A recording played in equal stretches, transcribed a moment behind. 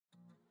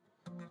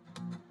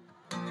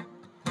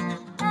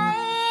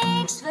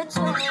Thanks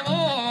for tuning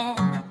in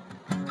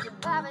to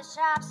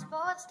Barbershop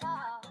Sports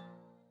Talk.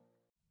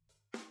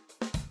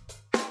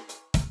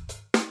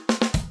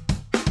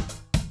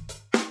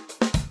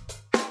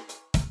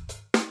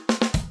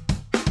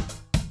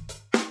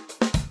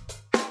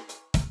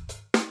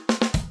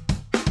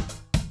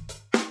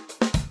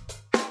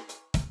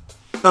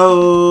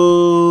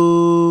 Oh,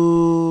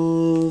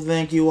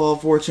 thank you all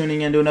for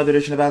tuning in to another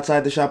edition of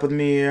Outside the Shop with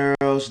me, your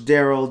host,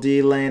 Daryl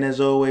D. Lane. As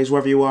always,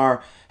 wherever you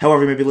are,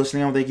 however you may be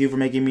listening, I want to thank you for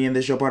making me and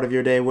this show part of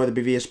your day, whether it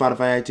be via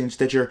Spotify, iTunes,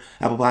 Stitcher,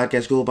 Apple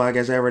Podcasts, Google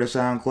Podcasts, iRadio,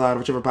 SoundCloud,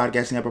 whichever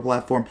podcasting app or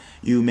platform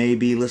you may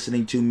be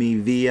listening to me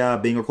via.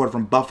 Being recorded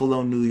from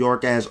Buffalo, New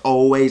York. As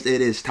always,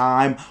 it is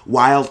time.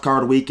 Wild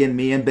Card Weekend.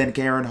 Me and Ben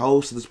Karen,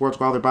 host of the Sports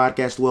Father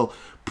Podcast, will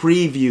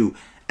preview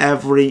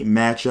every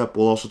matchup.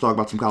 We'll also talk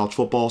about some college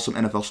football, some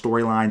NFL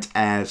storylines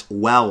as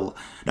well.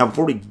 Now,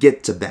 before we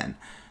get to Ben,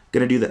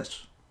 gonna do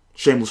this.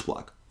 Shameless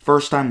plug.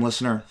 First time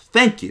listener,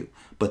 thank you.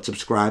 But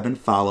subscribe and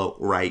follow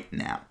right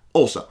now.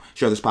 Also,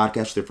 share this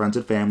podcast with your friends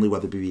and family,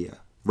 whether it be via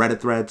Reddit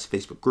threads,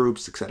 Facebook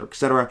groups, etc.,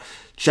 etc.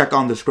 Check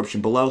on the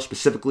description below.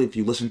 Specifically, if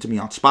you listen to me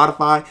on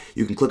Spotify,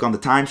 you can click on the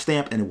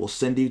timestamp and it will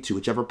send you to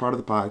whichever part of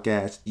the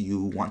podcast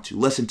you want to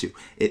listen to.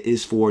 It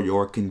is for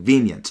your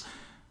convenience.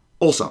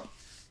 Also,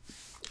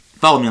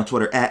 follow me on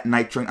Twitter at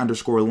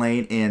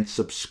 @nighttrain_lane and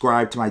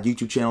subscribe to my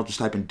YouTube channel. Just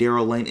type in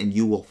Daryl Lane and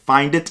you will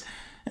find it.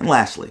 And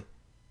lastly,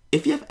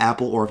 if you have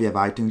Apple or if you have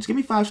iTunes, give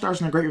me 5 stars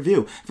and a great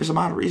review. If there's some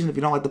odd reason, if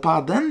you don't like the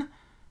pod, then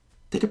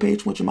take a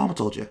page from what your mama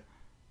told you.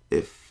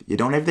 If you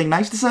don't have anything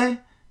nice to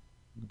say,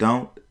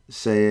 don't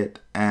say it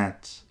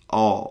at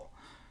all.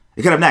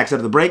 Coming up next,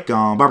 after the break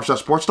on Barbershop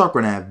Sports Talk,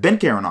 we're going to have Ben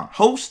Karen on,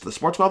 host of the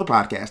Sports Father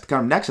Podcast.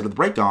 Coming up next, after the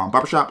break on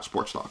Barbershop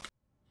Sports Talk.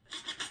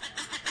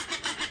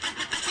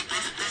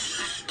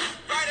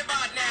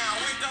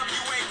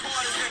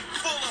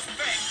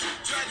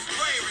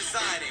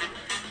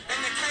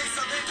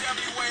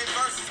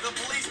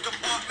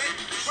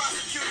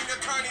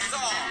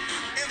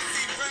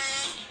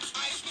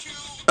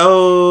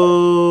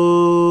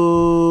 Oh,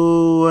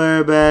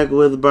 we're back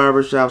with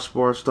Barbershop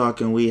Sports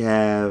Talk, and we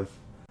have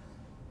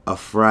a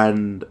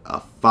friend, a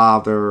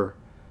father,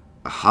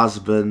 a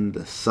husband,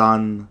 a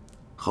son,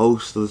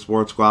 host of the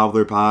Sports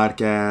Squabbler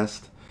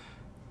Podcast,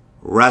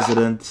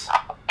 resident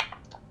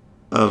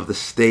of the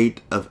state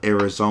of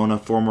Arizona,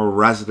 former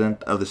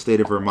resident of the state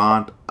of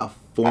Vermont, a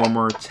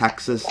former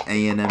Texas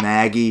A&M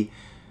Aggie,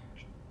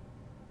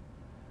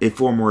 a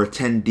former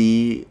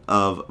attendee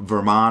of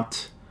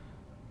Vermont,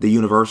 the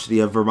University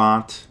of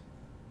Vermont,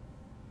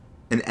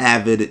 an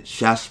avid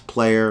chess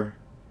player,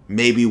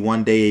 maybe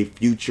one day a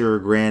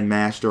future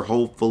grandmaster,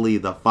 hopefully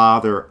the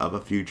father of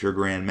a future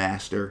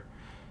grandmaster,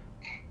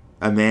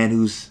 a man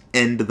who's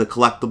into the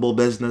collectible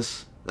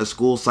business, a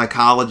school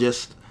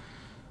psychologist,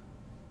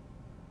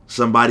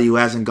 somebody who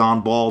hasn't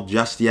gone bald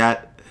just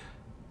yet.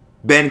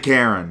 Ben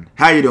Karen.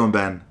 How you doing,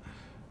 Ben?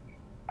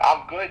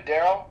 I'm good,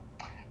 Daryl.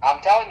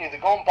 I'm telling you, the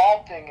going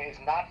bald thing is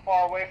not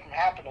far away from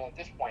happening at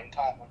this point in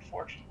time,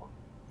 unfortunately.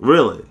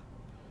 Really?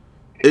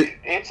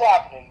 It's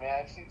happening,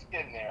 man. It's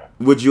getting there.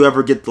 Would you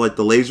ever get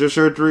the laser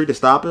surgery to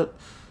stop it?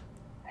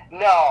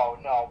 No,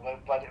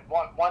 but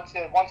once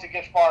it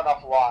gets far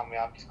enough along,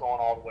 man, I'm just going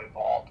all the way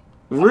bald.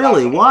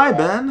 Really? Why,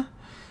 Ben?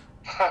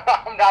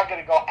 I'm not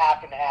going to go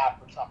half and half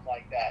or something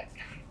like that.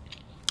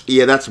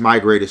 Yeah, that's my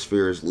greatest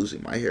fear, is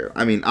losing my hair.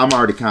 I mean, I'm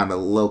already kind of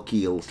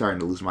low-key starting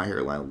to lose my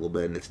hairline a little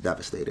bit, and it's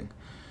devastating.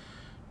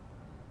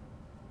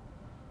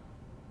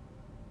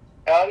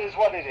 It is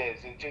what it is.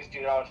 It's just,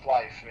 it's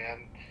life,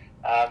 man.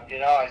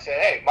 I say,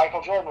 hey,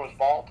 Michael Jordan was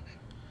bald.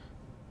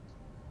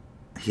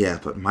 Yeah,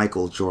 but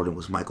Michael Jordan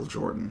was Michael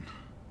Jordan.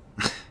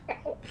 I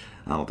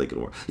don't think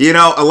it'll work.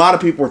 A lot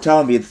of people were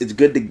telling me it's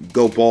good to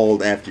go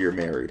bald after you're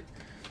married.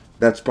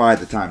 That's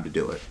probably the time to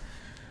do it.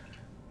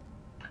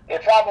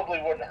 It probably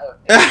wouldn't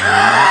hurt.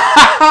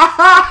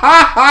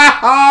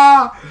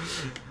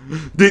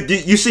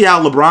 Did you see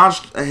how LeBron's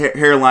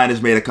hairline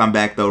has made a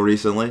comeback, though,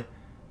 recently?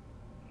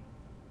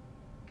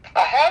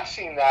 I have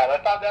seen that. I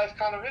thought that was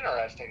kind of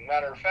interesting.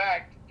 Matter of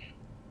fact,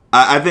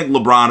 I think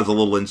LeBron is a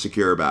little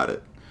insecure about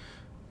it.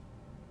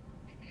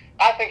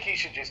 I think he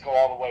should just go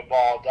all the way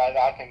bald.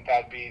 I think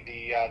that'd be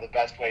the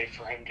best way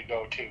for him to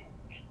go too.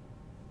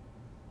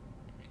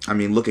 I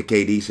mean, look at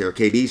KD's hair.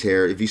 KD's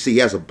hair, if you see, he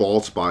has a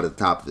bald spot at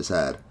the top of his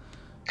head.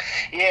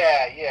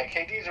 Yeah.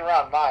 KD's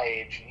around my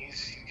age, and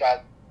he's got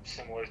a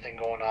similar thing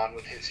going on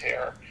with his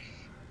hair.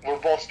 We're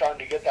both starting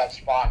to get that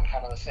spot in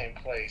kind of the same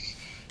place.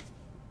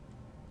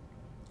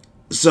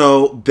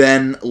 So,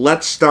 Ben,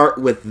 let's start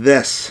with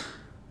this.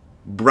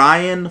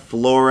 Brian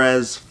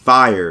Flores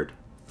fired.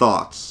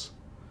 Thoughts?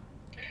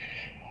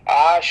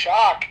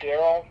 Shocked,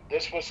 Daryl.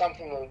 This was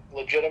something that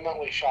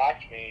legitimately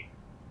shocked me.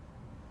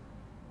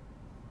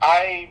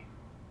 I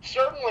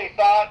certainly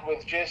thought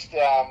with just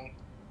them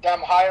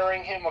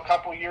hiring him a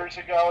couple years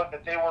ago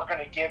that they were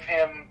going to give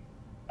him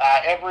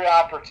every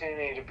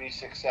opportunity to be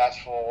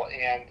successful.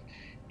 And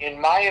in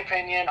my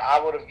opinion, I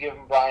would have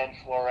given Brian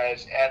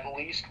Flores at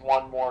least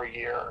one more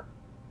year.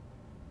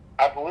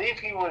 I believe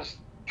he was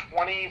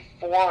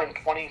 24 and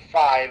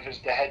 25 as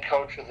the head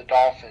coach of the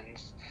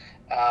Dolphins.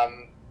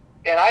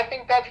 And I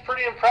think that's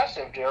pretty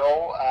impressive,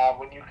 Daryl,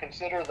 when you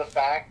consider the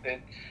fact that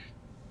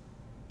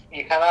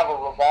you kind of have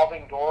a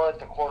revolving door at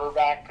the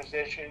quarterback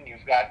position.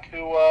 You've got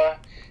Tua,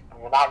 and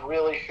we're not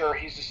really sure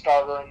he's a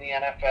starter in the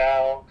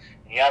NFL.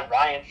 And you have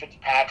Ryan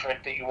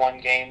Fitzpatrick that you won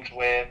games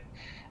with.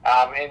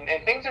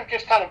 And things have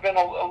just kind of been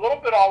a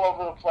little bit all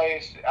over the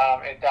place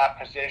at that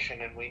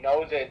position. And we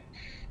know that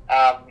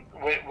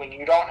when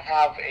you don't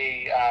have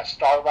a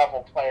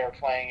star-level player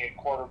playing at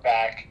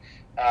quarterback,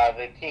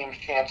 the team's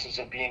chances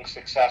of being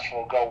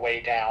successful go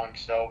way down.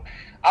 So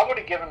I would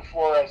have given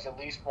Flores at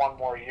least one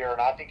more year,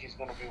 and I think he's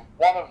going to be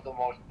one of the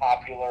most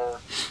popular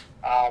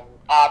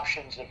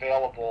options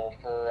available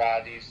for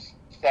these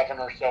 7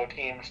 or so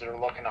teams that are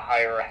looking to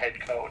hire a head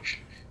coach.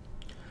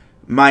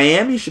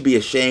 Miami should be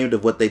ashamed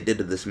of what they did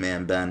to this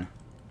man, Ben.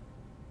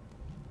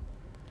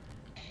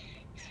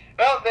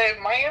 Well,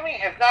 Miami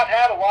has not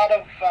had a lot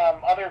of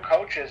other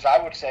coaches,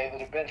 I would say,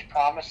 that have been as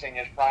promising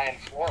as Brian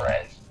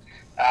Flores.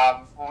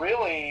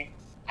 Really,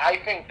 I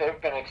think they've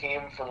been a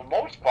team, for the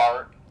most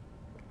part,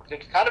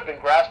 that's kind of been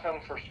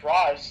grasping for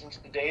straws since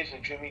the days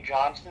of Jimmy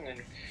Johnson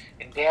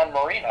and Dan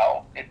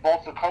Marino at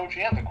both the coach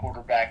and the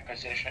quarterback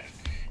position.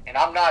 And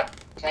I'm not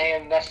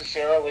saying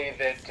necessarily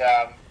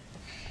that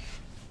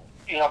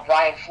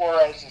Brian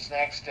Flores is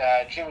next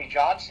Jimmy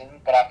Johnson,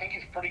 but I think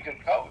he's a pretty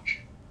good coach.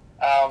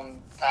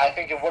 I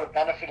think it would have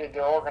benefited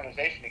their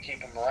organization to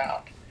keep him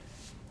around.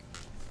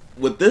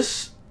 What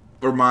this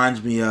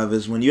reminds me of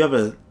is when you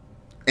have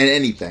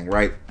anything,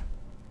 right?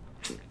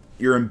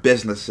 You're in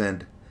business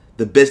and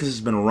the business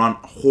has been run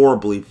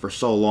horribly for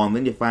so long.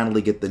 Then you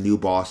finally get the new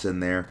boss in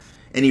there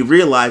and he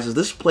realizes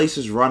this place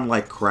is run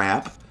like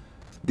crap.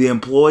 The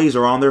employees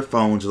are on their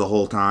phones the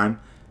whole time.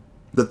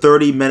 The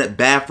 30-minute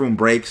bathroom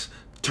breaks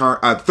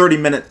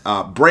 30-minute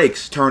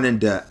breaks turn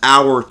into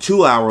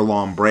 2-hour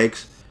long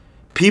breaks.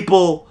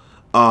 People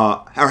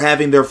are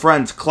having their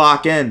friends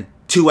clock in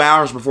 2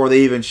 hours before they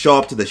even show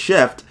up to the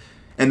shift.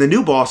 And the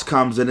new boss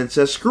comes in and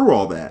says, screw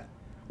all that.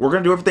 We're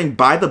going to do everything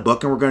by the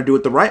book and we're going to do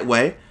it the right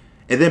way.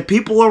 And then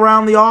people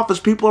around the office,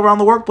 people around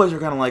the workplace are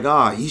kind of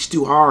like, he's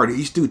too hard,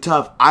 he's too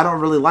tough, I don't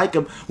really like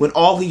him. When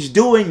all he's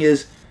doing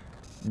is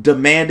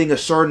demanding a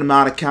certain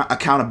amount of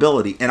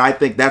accountability. And I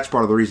think that's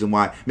part of the reason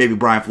why maybe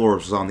Brian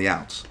Flores was on the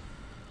outs.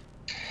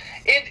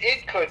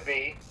 It could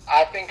be.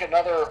 I think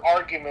another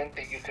argument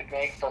that you could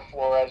make for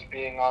Flores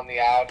being on the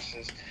outs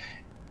is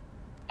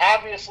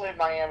obviously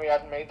Miami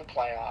hasn't made the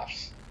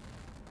playoffs.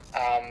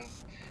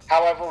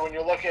 However, when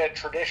you look at it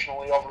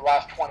traditionally over the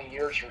last 20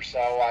 years or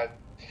so,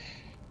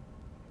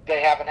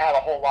 they haven't had a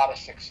whole lot of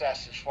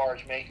success as far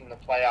as making the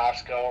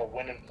playoffs go or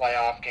winning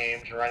playoff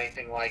games or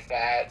anything like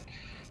that.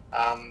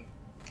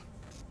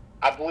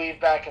 I believe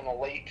back in the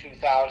late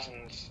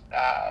 2000s,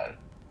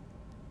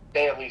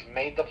 they at least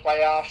made the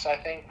playoffs, I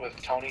think, with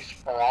Tony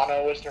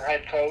Sparano as their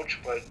head coach.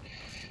 But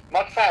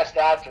much past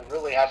that, there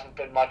really hasn't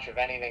been much of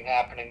anything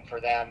happening for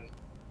them.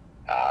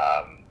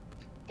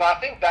 So I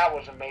think that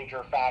was a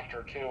major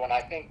factor, too. And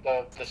I think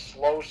the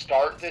slow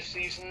start this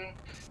season,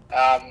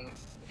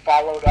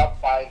 followed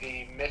up by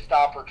the missed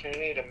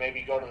opportunity to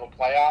maybe go to the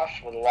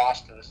playoffs with a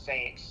loss to the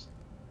Saints.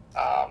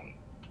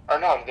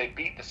 They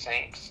beat the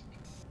Saints.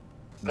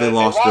 They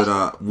lost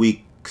at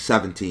week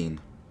 17.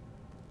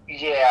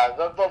 Yeah,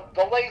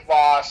 the late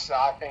loss,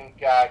 I think,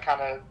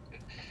 kind of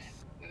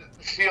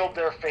sealed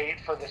their fate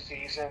for the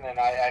season, and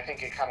I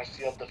think it kind of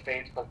sealed the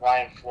fate for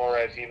Brian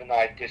Flores, even though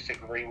I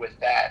disagree with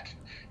that.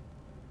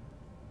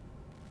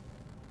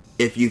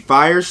 If you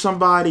fire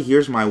somebody,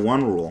 here's my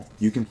one rule.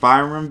 You can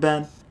fire him,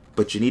 Ben,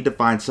 but you need to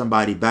find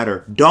somebody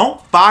better.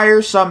 Don't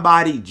fire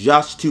somebody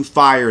just to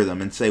fire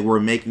them and say, we're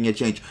making a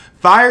change.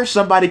 Fire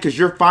somebody because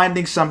you're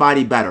finding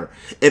somebody better.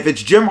 If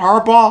it's Jim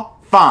Harbaugh,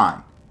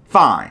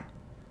 fine.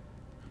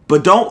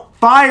 But don't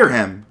fire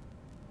him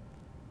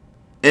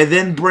and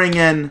then bring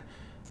in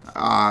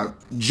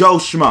Joe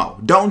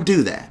Schmo. Don't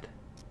do that.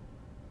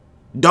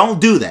 Don't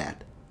do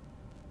that.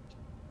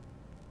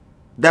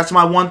 That's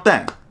my one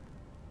thing.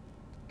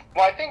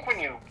 Well, I think when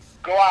you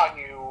go out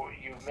and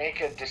you make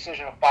a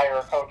decision to fire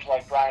a coach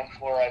like Brian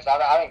Flores,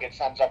 I think it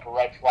sends up a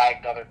red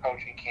flag to other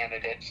coaching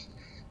candidates.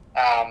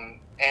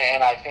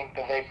 And I think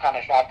that they've kind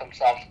of shot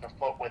themselves in the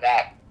foot with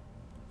that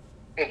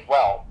as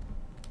well.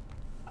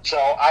 So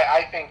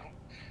I think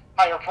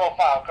higher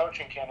profile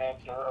coaching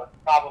candidates are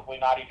probably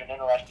not even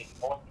interested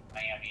in going to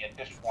Miami at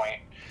this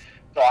point.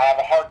 So I have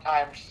a hard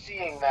time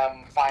seeing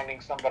them finding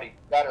somebody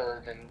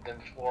better than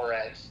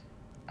Flores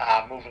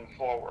moving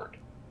forward.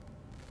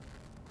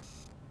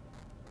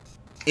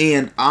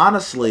 And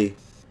honestly,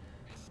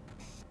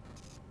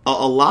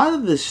 a lot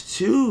of this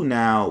too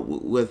now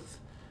with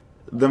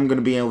them going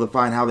to be able to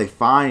find how they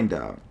find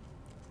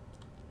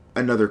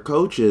another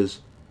coach is,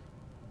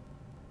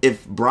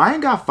 if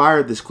Brian got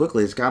fired this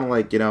quickly, it's kind of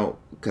like,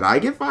 could I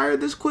get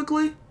fired this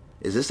quickly?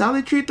 Is this how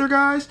they treat their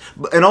guys?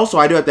 And also,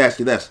 I do have to ask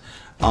you this.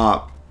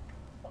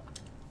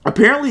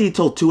 Apparently, he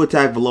told Tua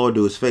Tagovailoa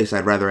to his face,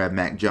 I'd rather have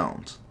Mac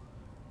Jones.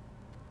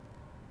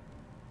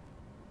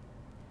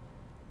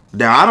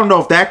 Now, I don't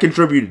know if that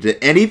contributed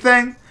to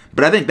anything,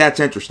 but I think that's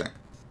interesting.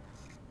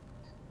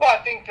 Well,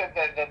 I think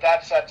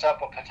that sets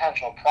up a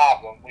potential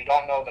problem. We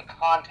don't know the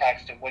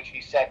context in which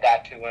he said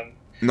that to him.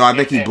 No, I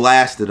think he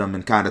blasted him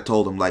and kind of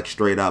told him like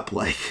straight up,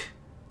 like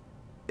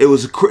it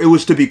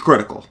was to be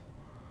critical.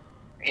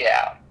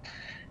 Yeah.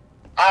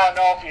 I don't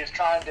know if he was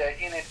trying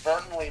to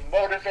inadvertently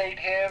motivate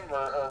him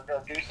or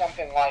do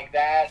something like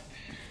that.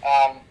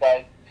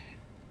 But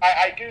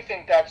I do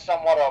think that's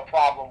somewhat of a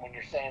problem when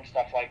you're saying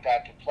stuff like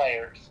that to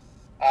players.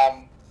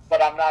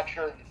 But I'm not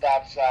sure that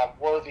that's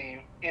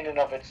worthy in and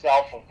of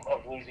itself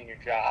of losing your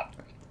job.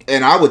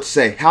 And I would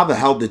say, how the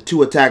hell did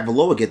Tua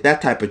Tagovailoa get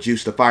that type of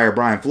juice to fire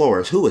Brian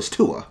Flores? Who is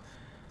Tua?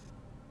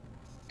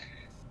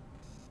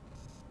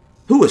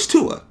 Who is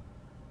Tua?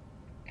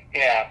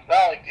 Yeah,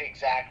 well,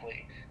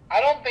 exactly. I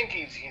don't think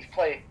he's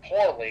played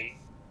poorly,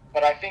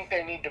 but I think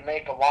they need to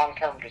make a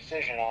long-term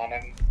decision on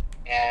him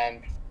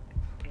and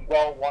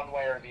go one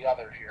way or the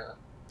other here.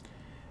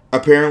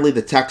 Apparently,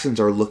 the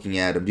Texans are looking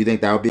at him. Do you think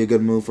that would be a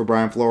good move for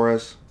Brian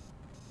Flores?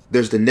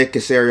 There's the Nick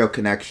Caserio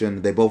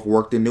connection. They both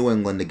worked in New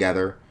England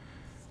together.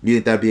 Do you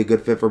think that'd be a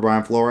good fit for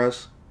Brian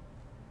Flores?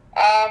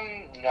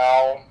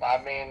 No. I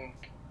mean,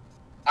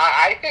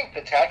 I think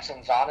the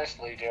Texans,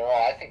 honestly,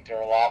 Daryl, I think they're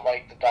a lot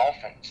like the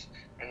Dolphins.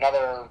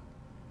 Another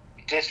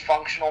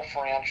dysfunctional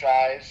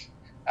franchise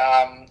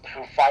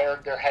who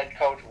fired their head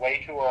coach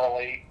way too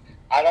early.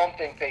 I don't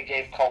think they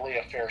gave Culley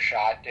a fair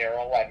shot,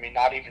 Daryl. I mean,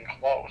 not even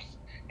close.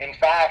 In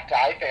fact,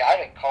 I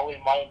think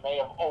Culley may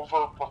have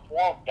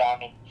overperformed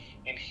down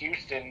in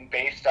Houston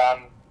based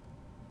on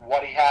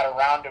what he had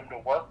around him to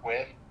work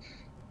with.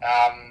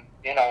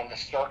 In the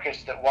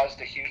circus that was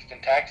the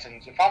Houston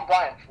Texans. If I'm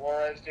Brian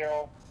Flores,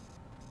 Daryl,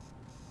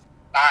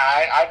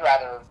 I'd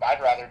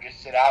rather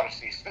just sit out a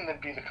season than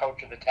be the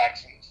coach of the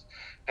Texans,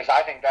 because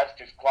I think that's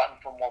just glutton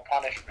for more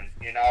punishment.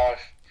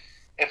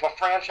 If a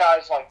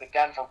franchise like the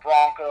Denver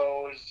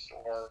Broncos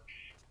or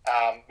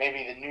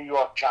maybe the New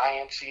York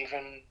Giants,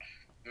 even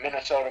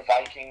Minnesota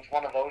Vikings,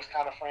 one of those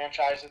kind of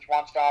franchises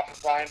wants to offer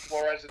Brian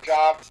Flores a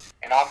job,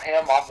 and I'm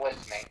him, I'm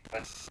listening.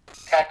 But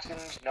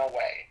Texans, no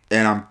way.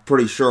 And I'm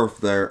pretty sure if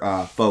they're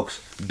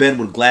folks, Ben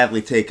would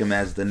gladly take him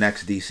as the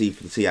next DC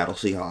for the Seattle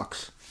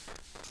Seahawks.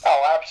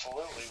 Oh,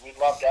 absolutely. We'd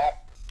love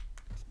that.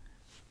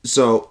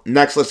 So,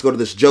 next, let's go to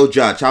this Joe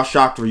Judge. How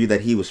shocked were you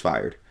that he was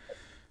fired?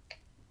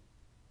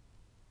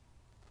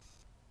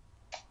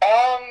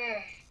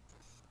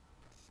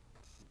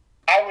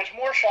 I was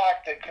more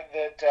shocked that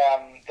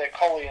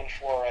Culley and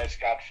Flores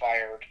got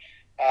fired.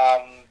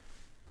 I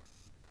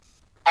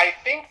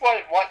think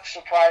what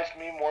surprised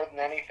me more than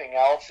anything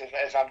else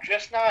is I'm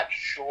just not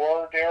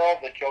sure,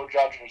 Daryl, that Joe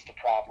Judge was the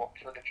problem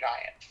for the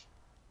Giants.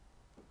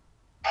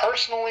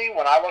 Personally,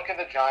 when I look at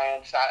the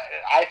Giants,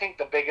 I think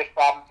the biggest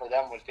problem for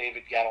them was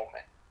David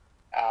Gettleman.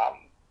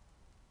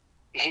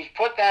 He's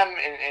put them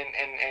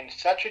in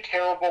such a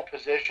terrible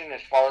position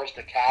as far as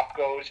the cap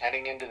goes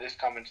heading into this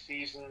coming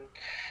season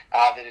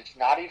that it's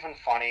not even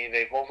funny.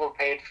 They've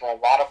overpaid for a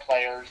lot of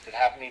players that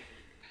haven't even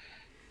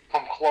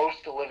come close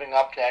to living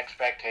up to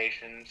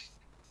expectations.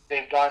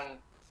 They've done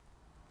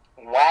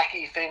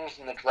wacky things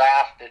in the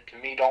draft that to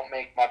me don't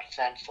make much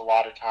sense a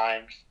lot of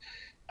times.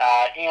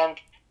 And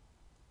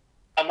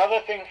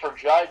another thing for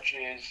Judge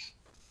is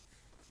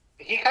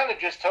he kind of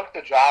just took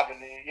the job,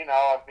 and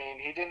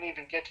he didn't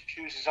even get to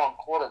choose his own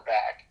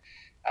quarterback.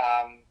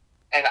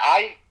 And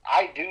I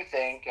do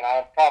think, and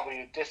I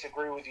probably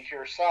disagree with you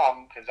here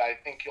some, because I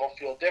think you'll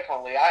feel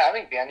differently. I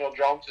think Daniel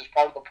Jones is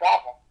part of the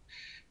problem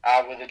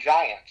with the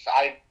Giants.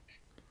 I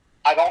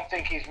don't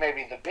think he's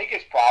maybe the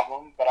biggest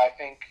problem, but I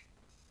think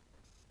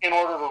in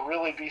order to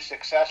really be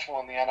successful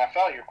in the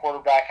NFL, your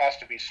quarterback has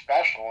to be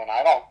special, and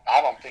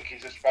I don't think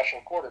he's a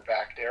special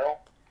quarterback, Daryl.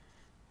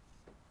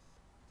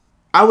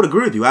 I would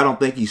agree with you. I don't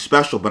think he's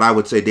special, but I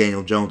would say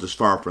Daniel Jones is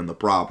far from the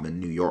problem in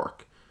New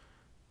York.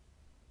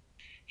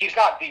 He's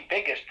not the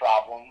biggest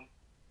problem,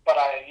 but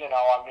I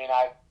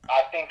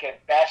think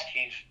at best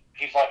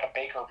he's like a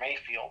Baker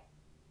Mayfield.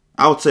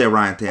 I would say a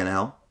Ryan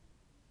Tannehill.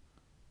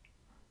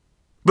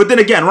 But then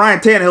again, Ryan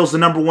Tannehill's the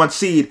number one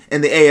seed in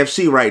the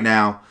AFC right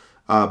now.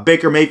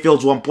 Baker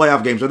Mayfield's won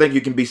playoff games. I think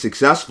you can be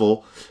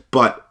successful,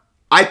 but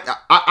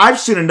I've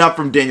seen enough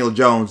from Daniel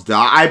Jones that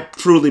I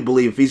truly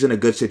believe if he's in a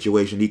good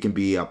situation, he can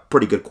be a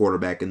pretty good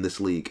quarterback in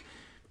this league.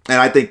 And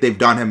I think they've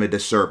done him a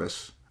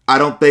disservice. I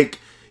don't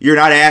think you're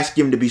not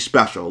asking him to be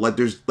special.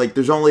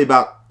 There's only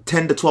about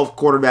 10 to 12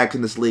 quarterbacks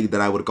in this league that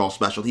I would call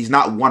special. He's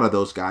not one of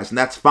those guys, and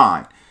that's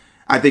fine.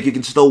 I think you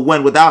can still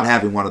win without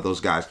having one of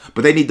those guys.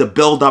 But they need to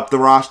build up the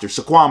roster.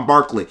 Saquon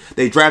Barkley,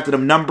 they drafted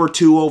him number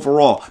 2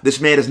 overall. This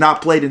man has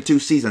not played in 2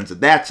 seasons.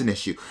 That's an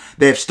issue.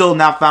 They have still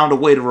not found a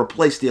way to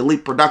replace the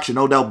elite production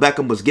Odell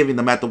Beckham was giving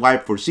them at the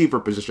wide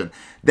receiver position.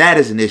 That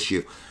is an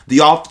issue. The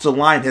offensive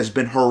line has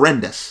been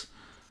horrendous.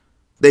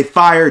 They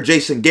fired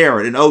Jason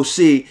Garrett, an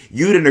OC.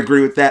 You didn't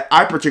agree with that.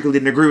 I particularly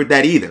didn't agree with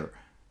that either.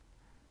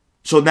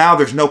 So now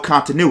there's no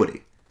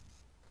continuity.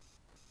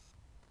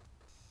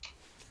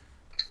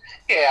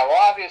 Yeah, well,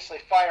 obviously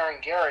firing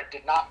Garrett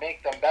did not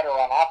make them better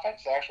on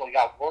offense. They actually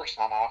got worse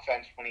on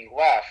offense when he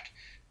left.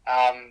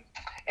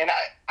 And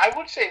I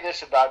would say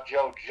this about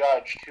Joe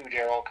Judge, too,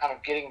 Daryl, kind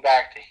of getting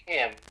back to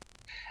him.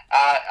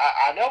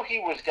 I know he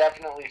was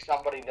definitely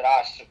somebody that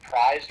I was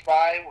surprised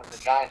by when the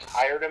Giants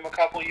hired him a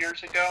couple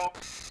years ago.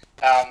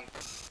 Um,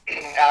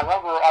 I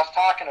remember us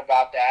talking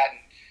about that, and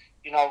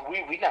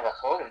we never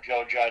heard of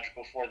Joe Judge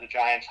before the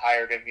Giants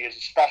hired him. He was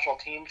a special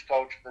teams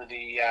coach for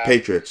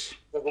Patriots.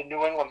 the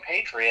New England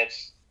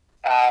Patriots.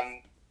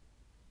 Um,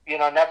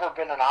 never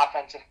been an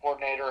offensive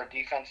coordinator, a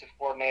defensive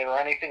coordinator, or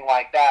anything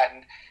like that.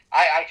 And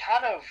I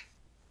kind of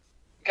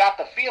got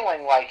the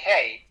feeling like,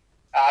 hey,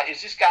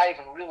 is this guy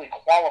even really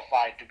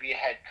qualified to be a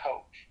head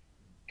coach?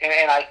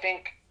 And I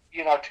think,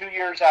 2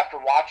 years after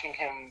watching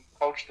him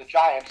coach the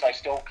Giants, I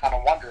still kind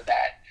of wonder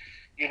that.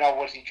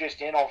 Was he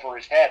just in over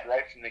his head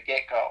right from the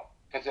get-go?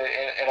 Because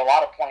at a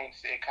lot of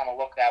points, it kind of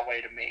looked that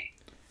way to me.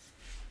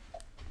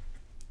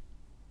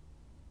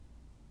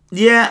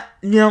 Yeah,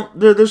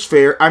 there's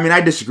fair. I mean, I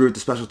disagree with the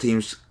special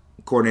teams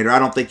coordinator. I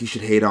don't think you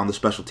should hate on the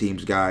special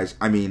teams guys.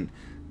 I mean,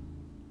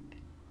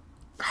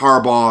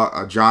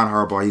 Harbaugh, John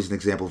Harbaugh, he's an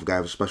example of a guy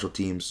who's a special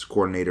teams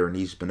coordinator, and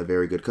he's been a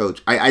very good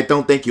coach. I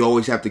don't think you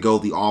always have to go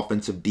the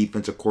offensive,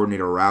 defensive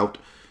coordinator route,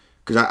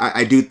 because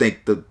I do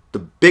think the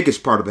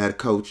biggest part of a head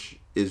coach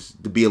is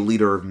to be a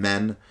leader of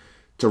men,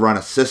 to run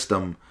a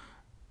system,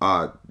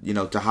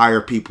 to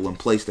hire people in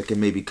place that can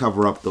maybe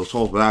cover up those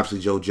holes. But obviously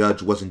Joe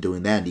Judge wasn't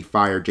doing that, and he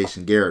fired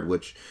Jason Garrett,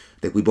 which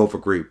I think we both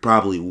agree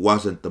probably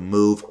wasn't the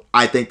move.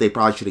 I think they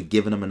probably should have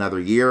given him another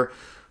year,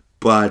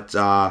 but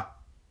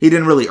he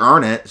didn't really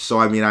earn it. So,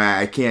 I mean,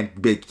 I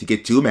can't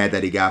get too mad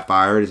that he got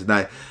fired. It's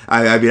not,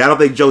 I mean, I don't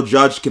think Joe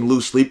Judge can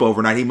lose sleep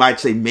overnight. He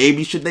might say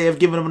maybe should they have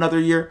given him another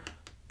year?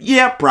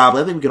 Yeah,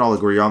 probably. I think we can all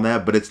agree on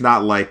that, but it's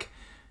not like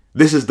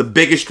this is the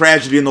biggest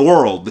tragedy in the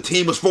world. The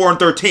team was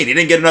 4-13. He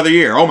didn't get another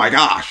year. Oh my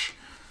gosh.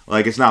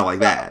 Like, it's not like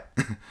that.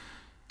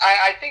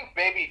 I think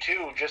maybe,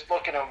 too, just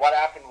looking at what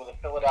happened with the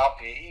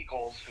Philadelphia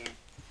Eagles, who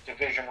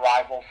division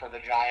rival for the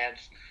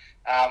Giants,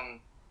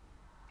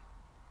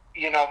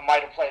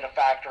 might have played a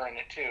factor in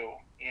it, too.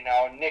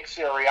 Nick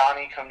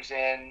Sirianni comes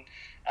in,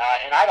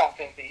 and I don't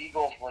think the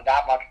Eagles were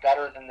that much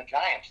better than the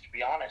Giants, to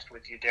be honest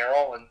with you,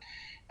 Daryl. And,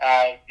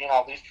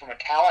 at least from a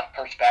talent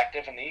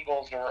perspective, and the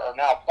Eagles are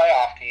now a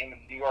playoff team,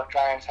 and the New York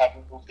Giants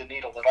haven't moved the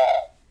needle at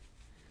all.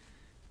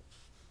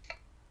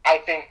 I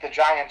think the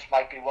Giants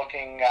might be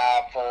looking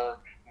for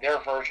their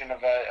version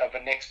of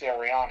a Nick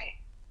Sirianni.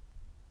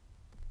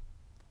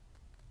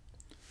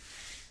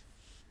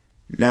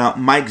 Now,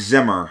 Mike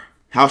Zimmer,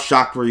 how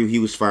shocked were you he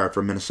was fired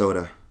from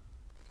Minnesota?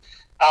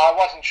 I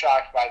wasn't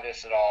shocked by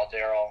this at all,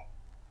 Daryl.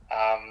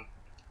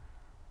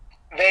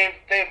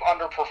 They've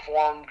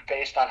underperformed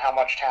based on how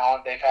much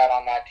talent they've had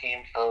on that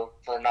team for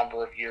a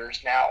number of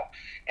years now,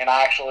 and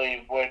I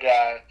actually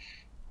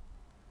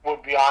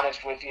would be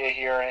honest with you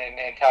here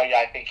and tell you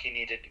I think he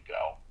needed to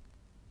go.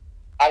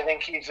 I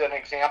think he's an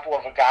example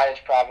of a guy that's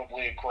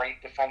probably a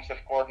great defensive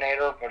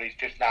coordinator, but he's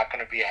just not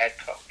going to be a head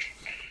coach.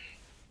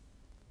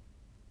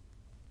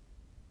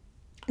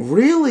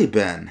 Really,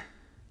 Ben?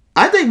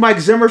 I think Mike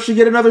Zimmer should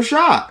get another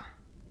shot.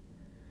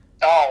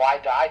 Oh,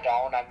 I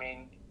don't. I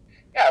mean,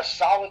 yeah,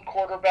 solid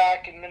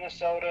quarterback in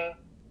Minnesota,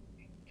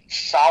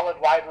 solid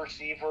wide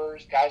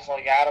receivers, guys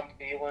like Adam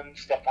Thielen,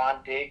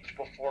 Stephon Diggs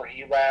before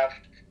he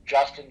left,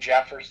 Justin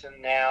Jefferson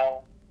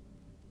now,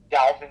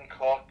 Dalvin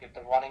Cook at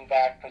the running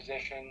back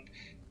position.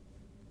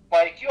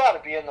 Like, you ought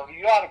to be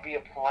a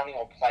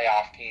perennial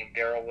playoff team,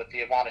 Daryl, with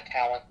the amount of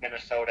talent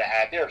Minnesota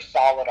had. They're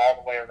solid all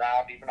the way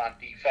around, even on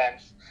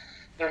defense.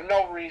 There's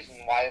no reason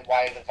why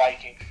the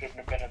Vikings shouldn't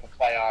have been in the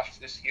playoffs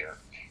this year.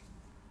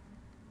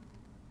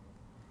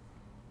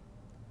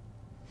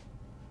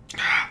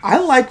 I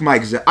like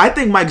Mike Zimmer. I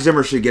think Mike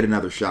Zimmer should get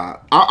another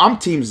shot. I'm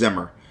Team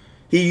Zimmer.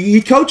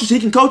 He coaches. He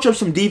can coach up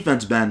some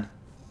defense, Ben.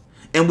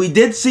 And we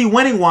did see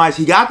winning-wise,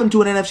 he got them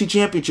to an NFC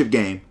Championship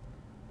game.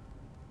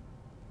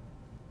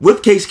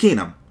 With Case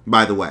Keenum,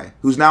 by the way,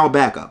 who's now a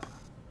backup.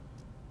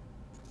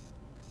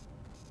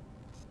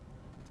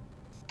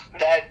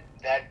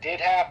 That did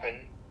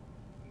happen.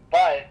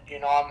 But,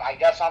 I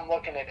guess I'm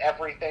looking at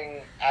everything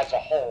as a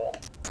whole.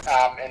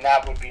 And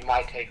that would be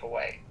my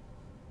takeaway.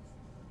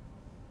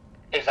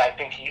 Is I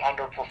think he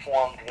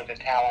underperformed with the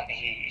talent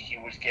he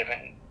was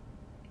given.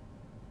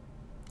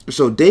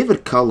 So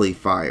David Culley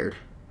fired.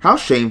 How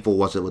shameful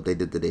was it what they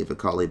did to David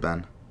Culley,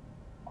 Ben?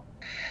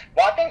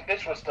 Well, I think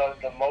this was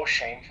the most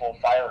shameful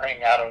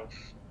firing out of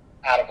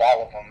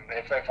all of them,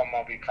 if I'm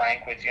going to be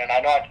frank with you. And I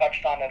know I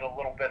touched on it a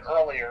little bit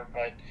earlier,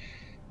 but,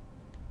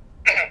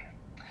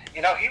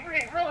 he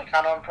really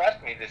kind of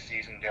impressed me this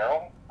season,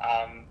 Daryl.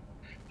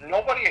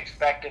 Nobody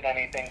expected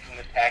anything from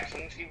the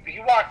Texans.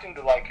 He walked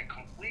into, like, a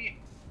complete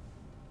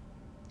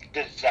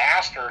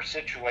disaster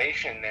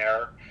situation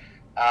there.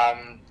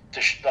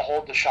 The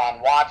whole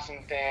Deshaun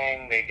Watson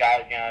thing, they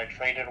got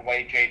traded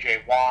away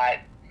J.J. Watt,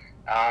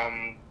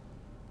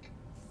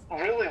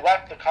 really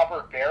left the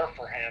cupboard bare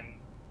for him.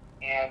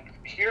 And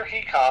here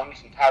he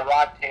comes, and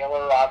Tyrod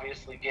Taylor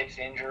obviously gets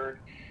injured.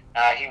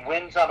 He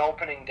wins on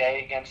opening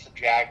day against the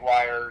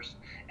Jaguars,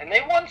 And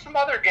they won some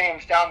other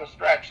games down the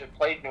stretch. They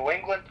played New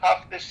England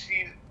tough this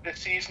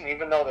season,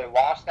 even though they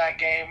lost that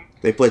game.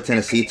 They played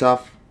Tennessee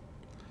tough.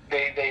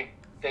 They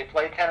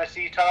played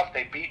Tennessee tough.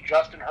 They beat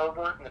Justin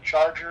Herbert and the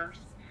Chargers,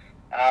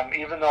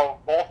 even though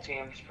both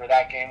teams for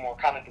that game were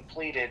kind of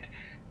depleted.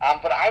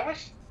 But I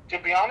was, to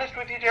be honest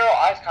with you, Daryl,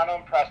 I was kind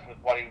of impressed with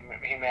what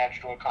he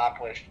managed to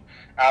accomplish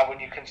when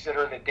you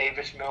consider that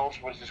Davis Mills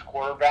was his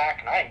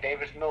quarterback. And I think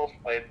Davis Mills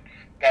played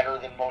better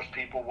than most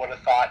people would have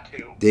thought,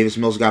 too. Davis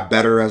Mills got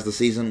better as the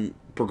season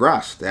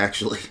progressed,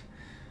 actually.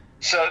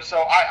 So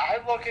I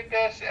look at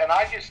this, and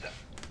I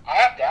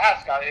have to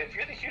ask, if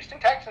you're the Houston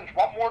Texans,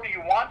 what more do you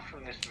want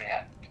from this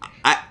man?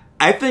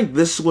 I think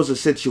this was a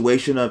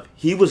situation of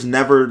he was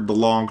never the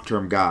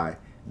long-term guy.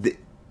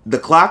 The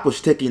clock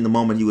was ticking the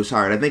moment he was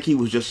hired. I think he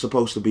was just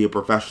supposed to be a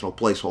professional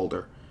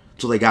placeholder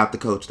until they got the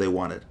coach they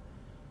wanted.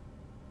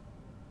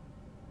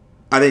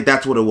 I think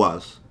that's what it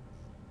was.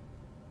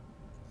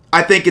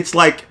 I think it's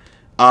like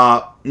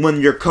when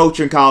your coach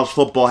in college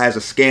football has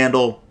a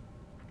scandal,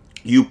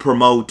 you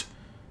promote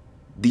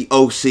the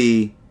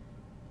OC,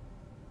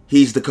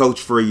 he's the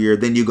coach for a year,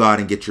 then you go out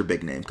and get your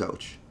big name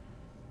coach.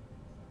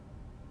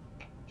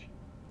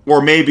 Or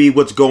maybe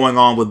what's going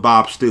on with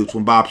Bob Stoops.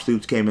 When Bob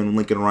Stoops came in with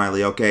Lincoln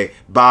Riley, okay,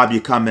 Bob,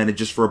 you come in and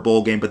just for a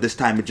bowl game, but this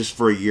time it's just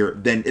for a year,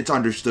 then it's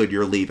understood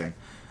you're leaving.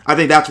 I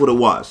think that's what it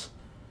was.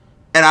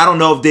 And I don't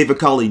know if David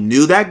Culley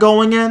knew that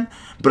going in,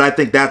 but I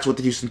think that's what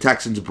the Houston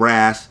Texans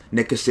brass,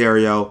 Nick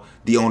Caserio,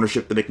 the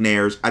ownership, the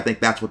McNairs, I think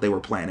that's what they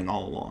were planning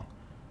all along.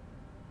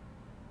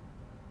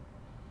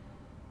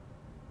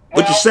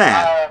 Which is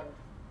sad.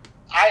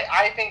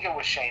 I think it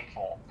was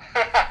shameful.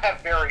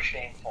 Very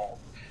shameful.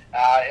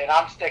 And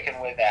I'm sticking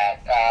with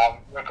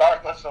that.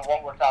 Regardless of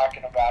what we're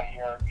talking about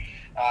here,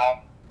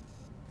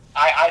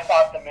 I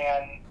thought the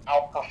man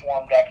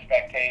outperformed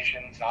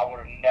expectations. I would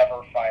have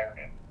never fired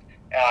him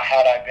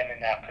had I been in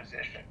that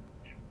position.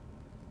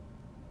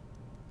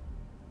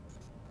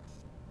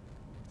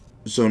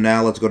 So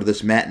now let's go to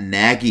this Matt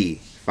Nagy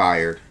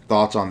fired.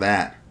 Thoughts on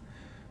that?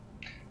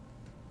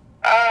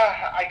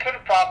 I could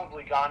have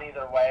probably gone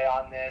either way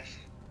on this.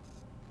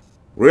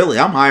 Really?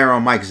 I'm higher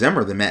on Mike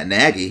Zimmer than Matt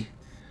Nagy.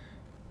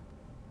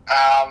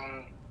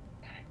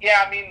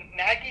 Yeah, I mean,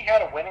 Nagy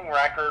had a winning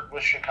record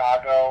with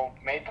Chicago,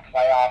 made the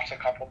playoffs a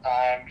couple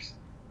times.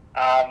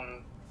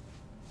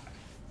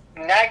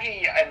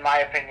 Nagy, in my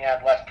opinion,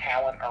 had less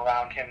talent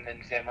around him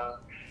than Zimmer.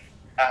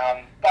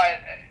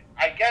 But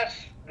I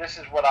guess this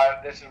is what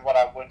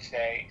I would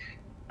say.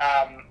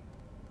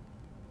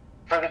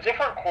 For the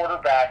different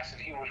quarterbacks that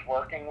he was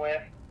working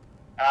with,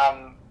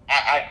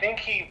 I think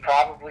he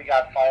probably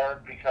got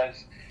fired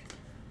because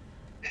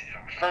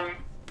from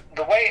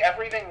the way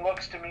everything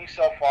looks to me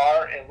so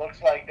far, it looks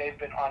like they've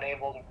been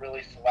unable to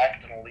really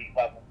select an elite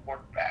level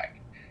quarterback.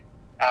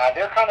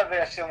 They're kind of in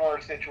a similar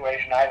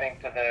situation, I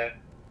think, to the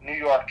New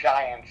York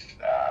Giants,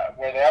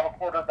 where they have a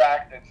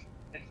quarterback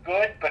that's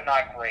good but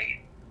not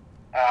great.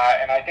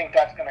 And I think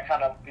that's going to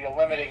kind of be a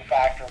limiting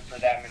factor for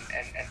them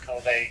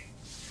until they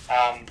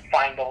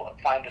find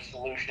a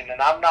solution.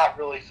 And I'm not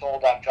really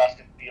sold on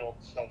Justin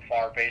Fields so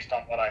far based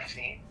on what I've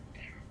seen.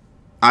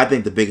 I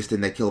think the biggest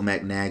thing that killed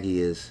Matt Nagy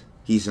is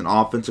he's an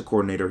offensive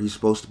coordinator. He's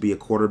supposed to be a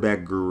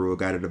quarterback guru, a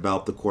guy to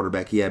develop the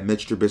quarterback. He had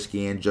Mitch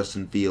Trubisky and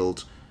Justin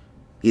Fields.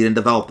 He didn't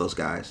develop those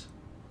guys.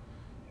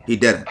 He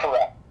didn't.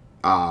 Correct.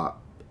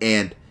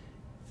 And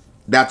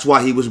that's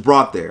why he was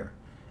brought there.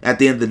 At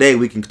the end of the day,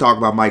 we can talk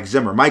about Mike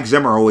Zimmer. Mike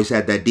Zimmer always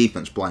had that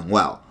defense playing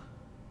well.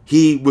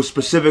 He was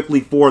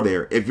specifically for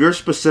there. If you're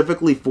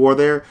specifically for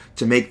there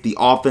to make the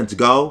offense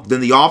go,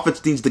 then the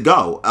offense needs to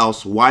go.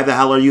 Else, why the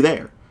hell are you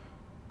there?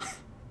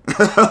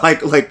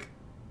 like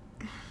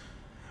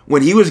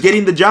when he was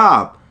getting the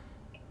job,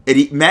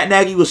 and Matt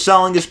Nagy was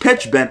selling his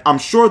pitch, Ben, I'm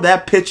sure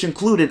that pitch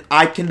included,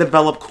 I can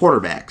develop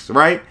quarterbacks,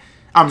 right?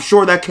 I'm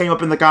sure that came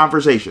up in the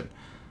conversation.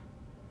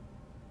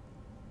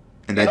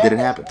 And that didn't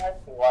happen.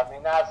 I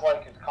mean, that's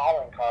like his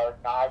calling card,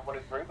 and I would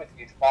agree with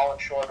you. He's fallen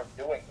short of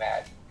doing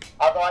that.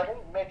 Although I think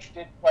Mitch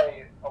did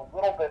play a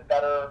little bit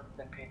better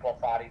than people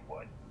thought he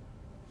would.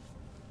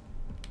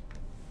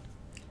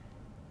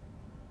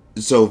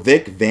 So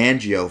Vic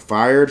Fangio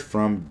fired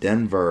from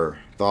Denver.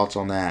 Thoughts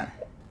on that?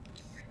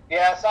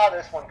 Yeah, I saw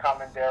this one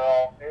coming,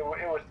 Daryl. It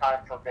was time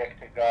for Vic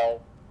to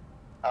go.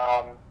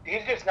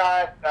 He's just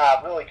not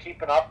really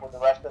keeping up with the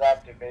rest of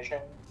that division.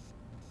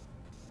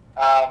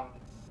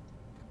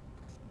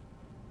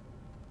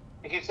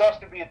 He's supposed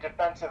to be a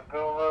defensive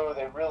guru.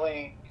 They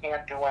really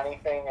can't do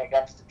anything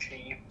against the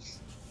Chiefs.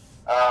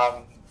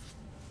 The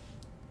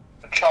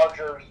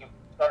Chargers are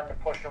starting to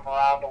push him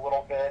around a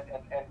little bit.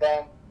 And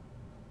then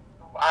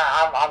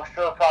I'm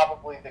sure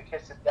probably the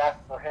kiss of death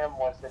for him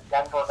was that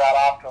Denver got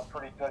off to a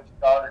pretty good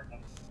start.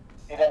 And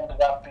it ended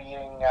up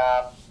being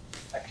a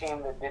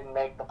team that didn't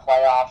make the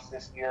playoffs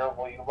this year.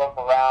 Well, you look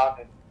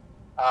around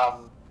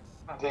and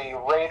the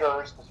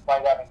Raiders,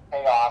 despite having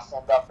chaos,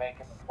 end up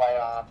making the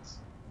playoffs.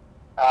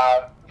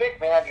 Vic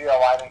Fangio,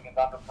 I think, has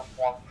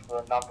underperformed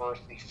for a number of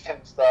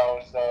seasons,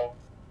 though. So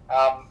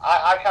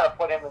I kind of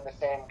put him in the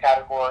same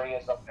category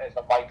as a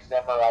Mike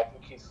Zimmer. I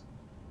think he's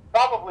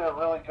Probably a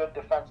really good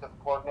defensive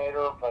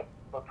coordinator, but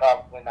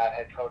probably not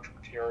head coach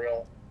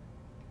material.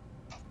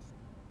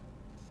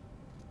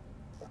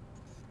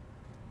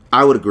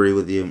 I would agree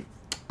with you.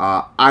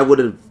 I would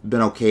have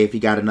been okay if he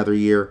got another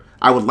year.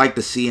 I would like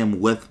to see him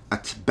with a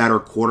better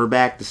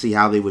quarterback to see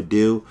how they would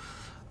do.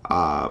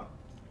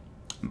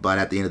 But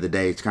at the end of the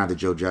day, it's kind of the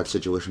Joe Judge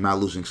situation. Not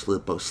losing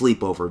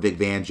sleep over Vic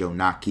Fangio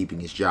not keeping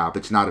his job.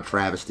 It's not a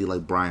travesty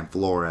like Brian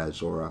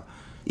Flores or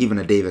even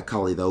a David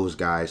Culley. Those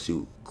guys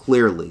who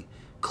clearly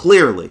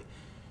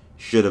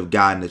should have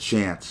gotten a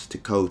chance to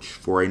coach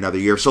for another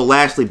year. So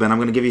lastly, Ben, I'm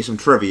going to give you some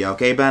trivia,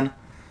 okay, Ben?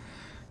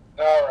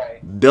 All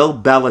right. Bill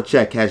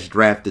Belichick has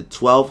drafted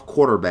 12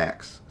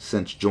 quarterbacks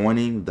since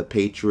joining the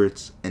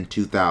Patriots in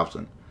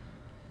 2000.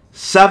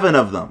 7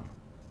 of them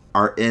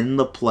are in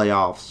the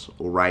playoffs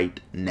right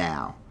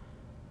now.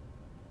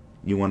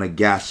 You want to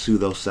guess who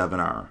those 7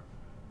 are?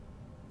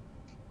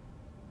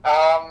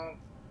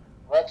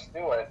 Let's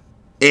do it.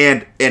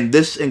 And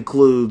this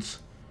includes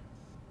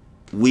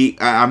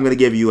I'm going to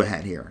give you a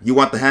hint here. You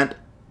want the hint?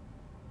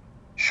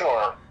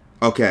 Sure.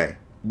 Okay.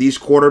 These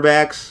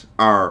quarterbacks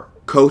are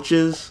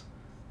coaches.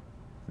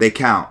 They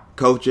count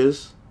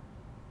coaches,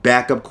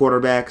 backup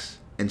quarterbacks,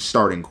 and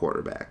starting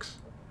quarterbacks.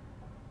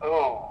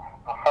 Oh,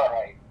 all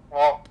right.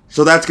 Well,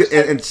 so that's good.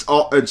 And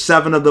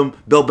 7 of them,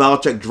 Bill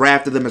Belichick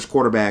drafted them as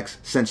quarterbacks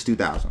since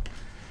 2000.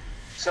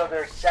 So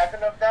there's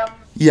 7 of them?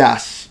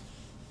 Yes.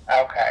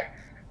 Okay.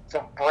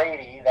 So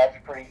Brady, that's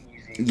pretty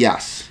easy.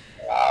 Yes.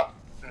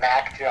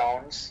 Mac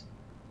Jones.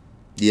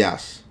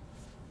 Yes.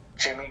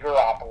 Jimmy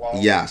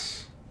Garoppolo.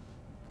 Yes.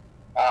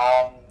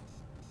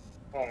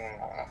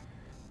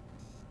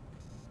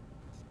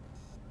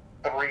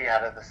 3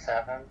 out of the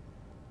 7.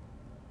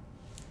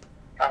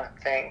 Trying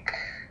to think.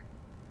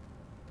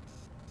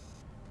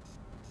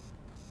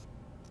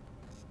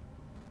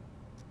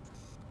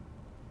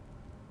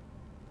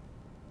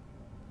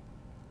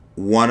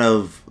 One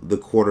of the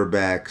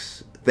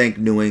quarterbacks. Think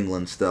New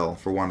England still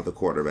for one of the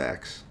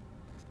quarterbacks.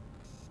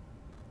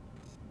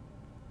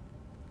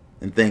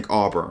 And think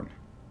Auburn.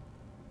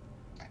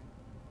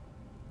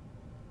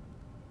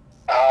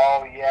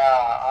 Oh, yeah.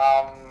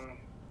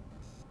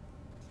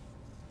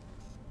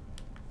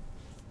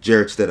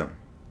 Jarrett Stidham.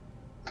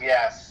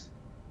 Yes.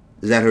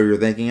 Is that who you're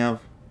thinking of?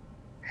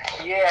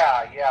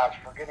 Yeah, I was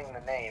forgetting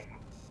the name.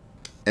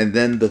 And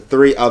then the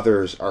 3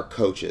 others are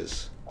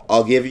coaches.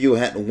 I'll give you a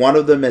hint. One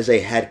of them is a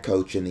head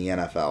coach in the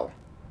NFL.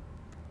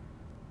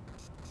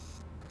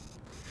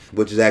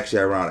 Which is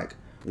actually ironic.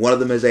 One of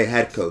them is a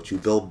head coach who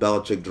Bill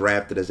Belichick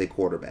drafted as a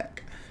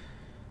quarterback.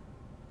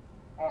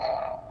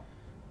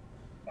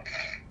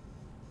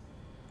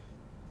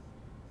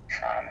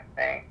 Trying to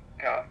think.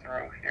 Go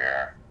through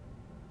here.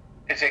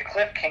 Is it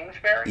Cliff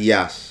Kingsbury?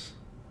 Yes.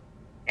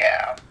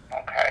 Yeah,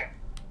 okay.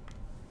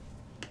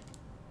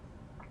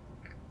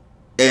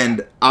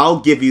 And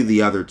I'll give you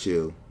the other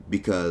 2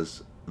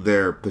 because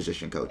they're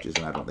position coaches,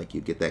 and I don't think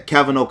you'd get that.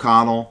 Kevin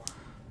O'Connell,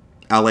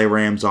 LA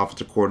Rams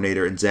offensive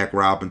coordinator, and Zach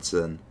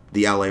Robinson,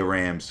 the LA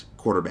Rams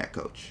quarterback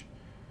coach.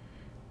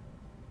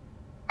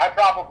 I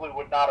probably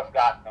would not have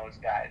gotten those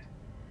guys.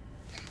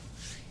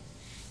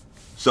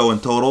 So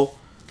in total,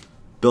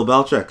 Bill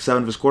Belichick,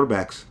 7 of his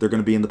quarterbacks, they're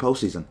going to be in the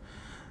postseason.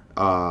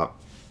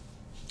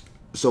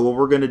 So what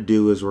we're going to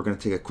do is we're going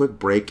to take a quick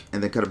break,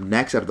 and then kind of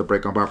next out of the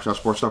break on Barbershop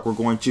Sports Talk, we're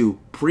going to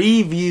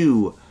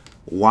preview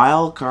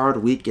Wild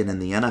Card Weekend in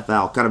the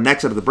NFL. Kind of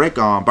next out of the break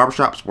on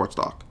Barbershop Sports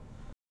Talk.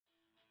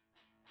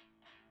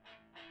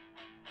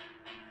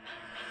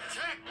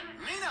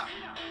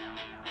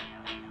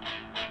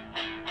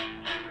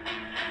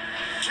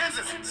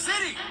 Kansas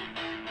City!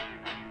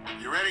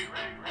 You ready?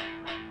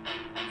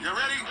 You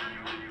ready?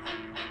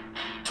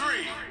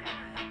 3,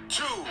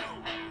 2, 1,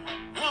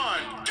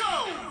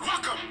 go!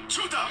 Welcome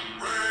to the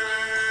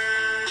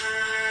Red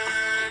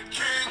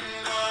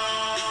Kingdom!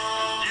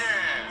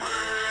 Yeah!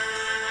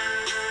 Red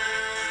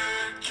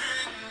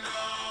Kingdom!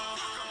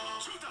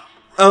 Welcome to the...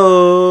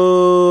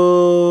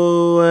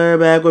 Oh, we're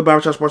back with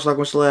Barbershop Sports Talk.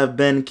 We still have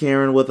Ben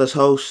Karen with us,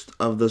 host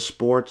of the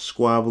Sports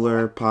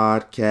Squabbler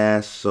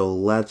podcast. So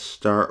let's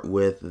start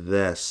with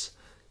this.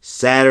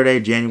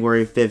 Saturday,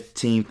 January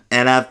 15th,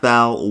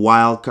 NFL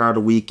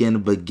Wildcard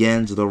Weekend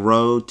begins. The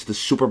road to the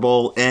Super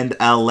Bowl in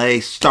LA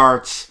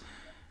starts.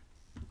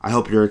 I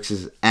hope you're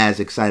as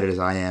excited as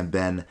I am,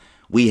 Ben.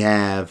 We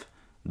have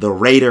the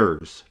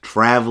Raiders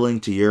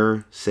traveling to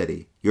your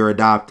city, your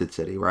adopted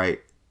city,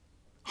 right?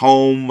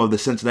 Home of the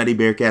Cincinnati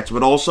Bearcats,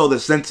 but also the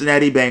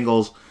Cincinnati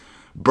Bengals.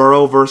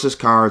 Burrow versus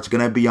Carr. It's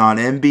going to be on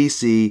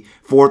NBC,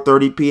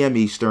 4:30 p.m.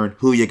 Eastern.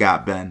 Who you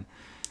got, Ben?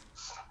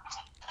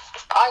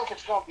 I think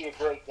it's going to be a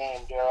great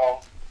game,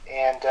 Daryl.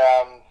 And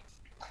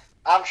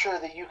I'm sure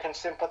that you can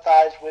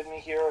sympathize with me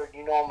here.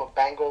 You know I'm a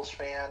Bengals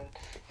fan,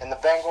 and the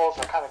Bengals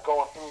are kind of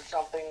going through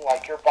something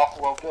like your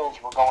Buffalo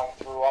Bills were going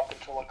through up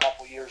until a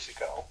couple years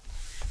ago.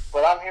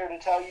 But I'm here to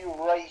tell you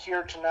right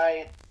here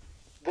tonight,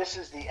 this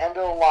is the end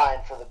of the line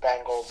for the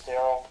Bengals,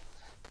 Daryl,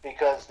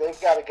 because they've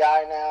got a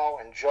guy now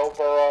in Joe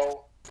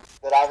Burrow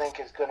that I think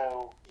is going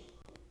to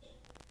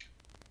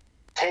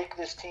take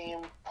this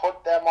team,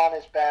 put them on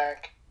his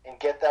back, and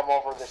get them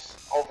over this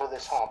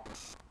hump.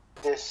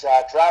 This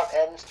drought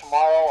ends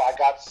tomorrow. I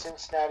got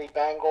Cincinnati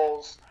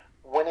Bengals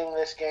winning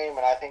this game,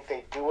 and I think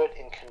they do it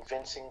in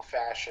convincing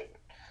fashion.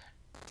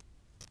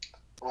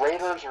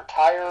 Raiders are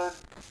tired.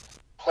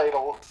 Played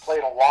a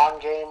long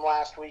game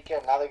last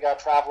weekend. Now they got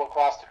to travel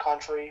across the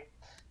country,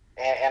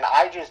 and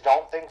I just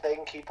don't think they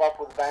can keep up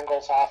with the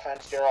Bengals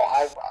offense. Daryl,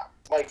 I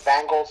like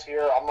Bengals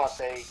here. I'm gonna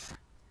say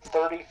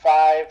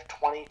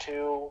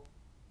 35-22.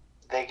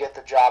 They get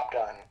the job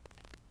done.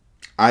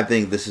 I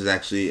think this is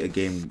actually a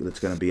game that's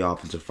going to be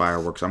offensive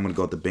fireworks. I'm going to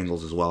go with the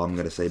Bengals as well. I'm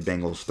going to say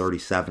Bengals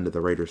 37 to the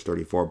Raiders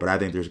 34, but I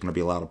think there's going to be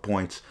a lot of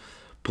points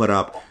put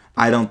up.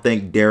 I don't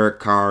think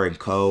Derek Carr and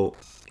co.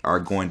 are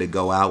going to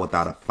go out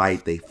without a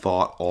fight. They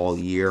fought all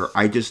year.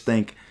 I just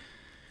think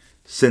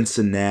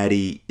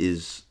Cincinnati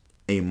is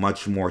a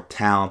much more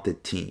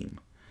talented team.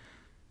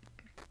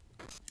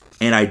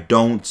 And I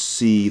don't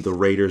see the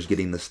Raiders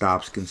getting the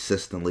stops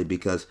consistently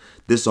because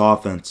this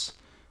offense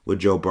with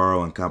Joe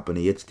Burrow and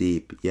company, it's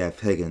deep. You have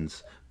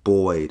Higgins,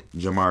 Boyd,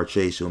 Jamar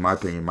Chase, who in my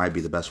opinion might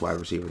be the best wide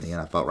receiver in the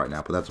NFL right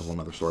now, but that's a whole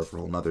other story for a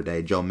whole other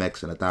day. Joe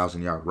Mixon,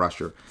 1,000-yard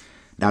rusher.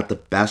 Not the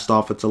best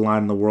offensive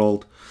line in the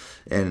world.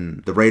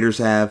 And the Raiders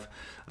have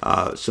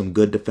some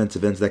good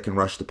defensive ends that can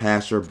rush the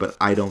passer, but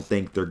I don't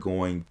think they're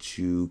going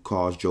to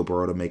cause Joe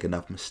Burrow to make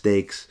enough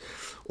mistakes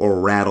or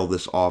rattle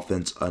this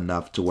offense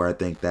enough to where I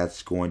think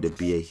that's going to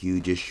be a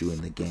huge issue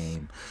in the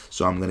game.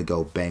 So I'm going to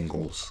go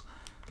Bengals.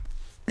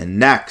 And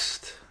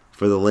next,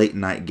 for the late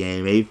night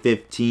game,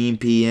 8:15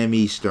 p.m.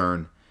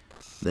 Eastern,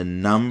 the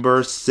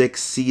number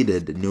 6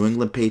 seeded New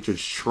England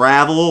Patriots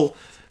travel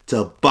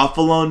to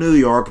Buffalo, New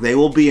York. They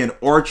will be in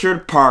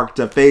Orchard Park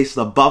to face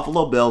the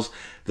Buffalo Bills.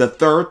 The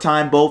third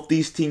time both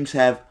these teams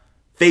have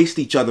faced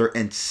each other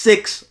in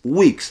 6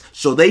 weeks.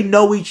 So they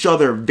know each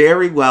other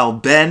very well.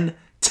 Ben,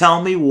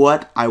 tell me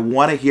what I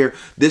want to hear.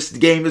 This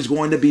game is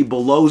going to be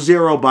below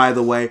zero, by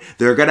the way.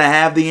 They're going to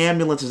have the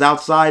ambulances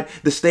outside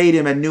the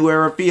stadium at New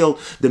Era Field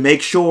to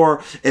make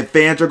sure if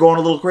fans are going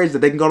a little crazy that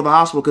they can go to the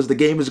hospital because the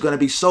game is going to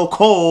be so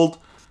cold.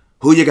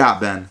 Who you got,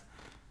 Ben?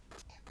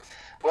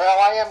 Well,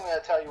 I am going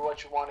to tell you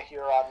what you want to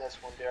hear on this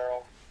one,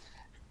 Daryl.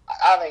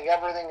 I think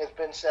everything has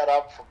been set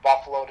up for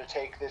Buffalo to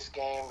take this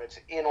game. It's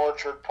in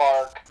Orchard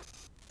Park.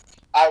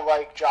 I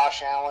like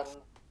Josh Allen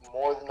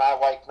more than I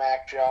like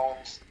Mac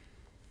Jones.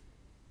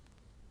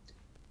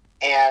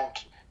 And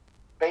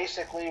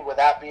basically, with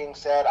that being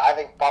said, I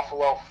think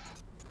Buffalo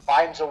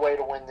finds a way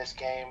to win this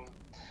game.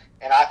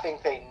 And I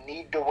think they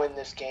need to win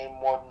this game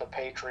more than the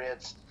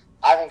Patriots.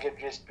 I think it'd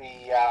just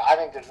be. I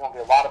think there's going to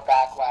be a lot of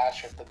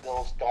backlash if the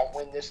Bills don't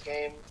win this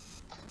game,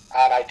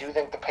 and I do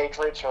think the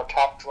Patriots are a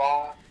tough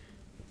draw.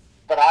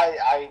 But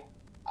I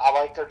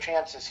like their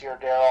chances here,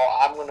 Daryl.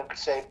 I'm going to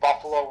say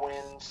Buffalo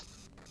wins.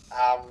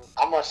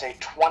 I'm going to say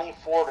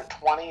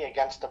 24-20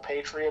 against the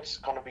Patriots.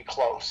 It's going to be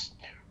close.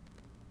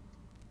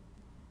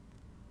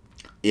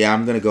 Yeah,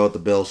 I'm going to go with the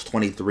Bills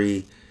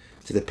 23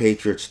 to the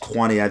Patriots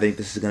 20. I think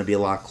this is going to be a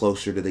lot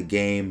closer to the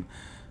game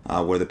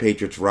where the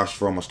Patriots rushed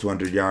for almost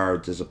 200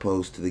 yards as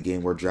opposed to the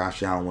game where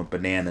Josh Allen went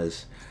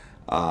bananas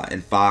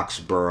in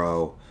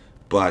Foxborough.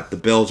 But the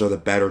Bills are the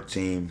better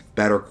team,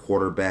 better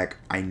quarterback.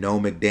 I know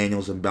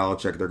McDaniels and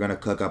Belichick, they're going to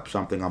cook up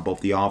something on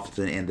both the offense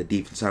and the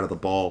defense side of the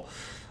ball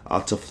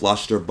to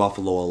fluster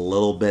Buffalo a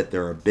little bit.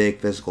 They're a big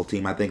physical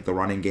team. I think the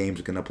running game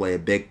is going to play a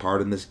big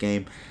part in this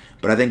game.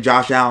 But I think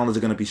Josh Allen is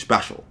going to be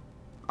special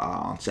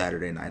on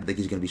Saturday night. I think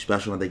he's going to be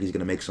special. I think he's going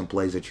to make some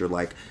plays that you're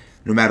like,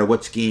 no matter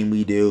what scheme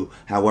we do,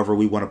 however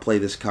we want to play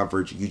this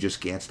coverage, you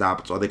just can't stop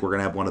it. So I think we're going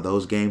to have one of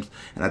those games.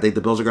 And I think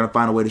the Bills are going to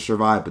find a way to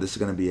survive. But this is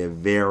going to be a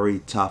very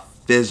tough,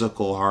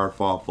 physical,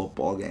 hard-fought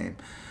football game.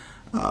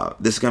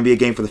 This is going to be a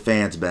game for the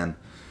fans, Ben.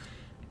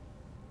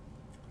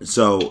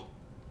 So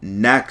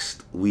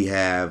next we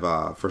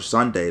have, for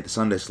Sunday, the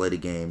Sunday slate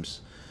of games,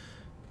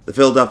 the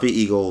Philadelphia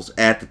Eagles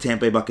at the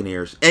Tampa Bay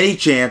Buccaneers. Any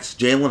chance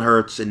Jalen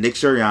Hurts and Nick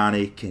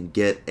Sirianni can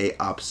get a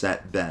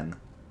upset, Ben?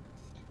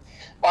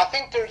 Well, I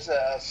think there's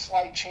a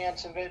slight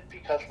chance of it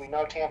because we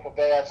know Tampa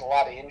Bay has a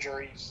lot of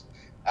injuries.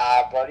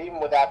 But even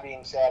with that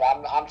being said,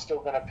 I'm still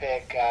going to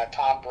pick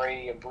Tom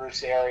Brady and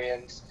Bruce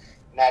Arians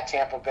and that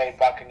Tampa Bay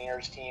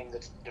Buccaneers team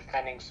that's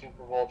defending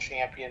Super Bowl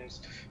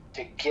champions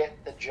to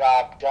get the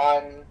job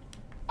done.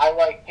 I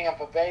like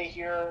Tampa Bay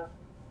here.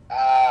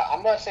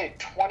 I'm going to say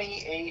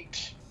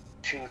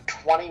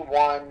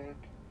 28-21.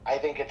 I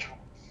think it's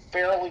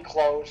fairly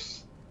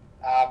close,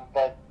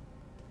 but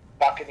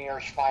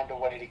Buccaneers find a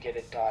way to get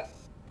it done.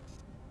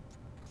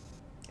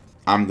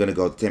 I'm going to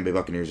go with the Tampa Bay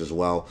Buccaneers as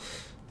well.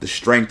 The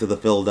strength of the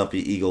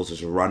Philadelphia Eagles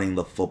is running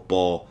the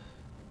football.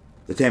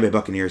 The Tampa Bay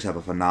Buccaneers have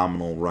a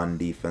phenomenal run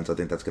defense. I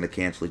think that's going to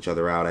cancel each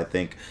other out. I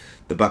think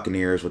the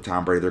Buccaneers with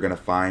Tom Brady, they're going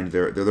to find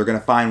they're going to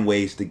find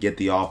ways to get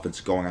the offense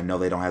going. I know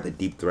they don't have the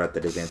deep threat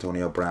that is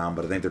Antonio Brown,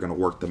 but I think they're going to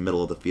work the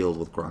middle of the field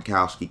with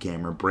Gronkowski,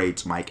 Cameron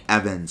Brates, Mike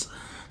Evans.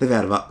 They've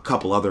had a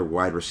couple other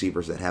wide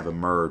receivers that have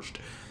emerged.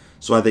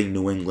 So I think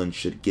New England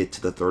should get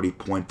to the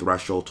 30-point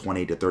threshold,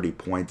 20 to 30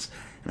 points.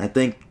 And I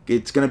think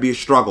it's going to be a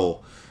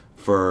struggle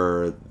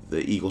for the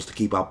Eagles to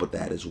keep up with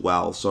that as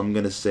well. So I'm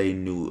going to say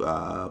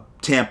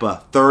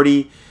Tampa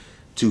 30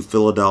 to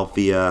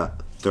Philadelphia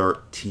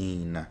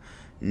 13.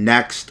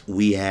 Next,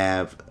 we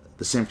have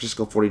the San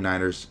Francisco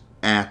 49ers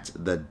at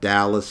the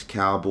Dallas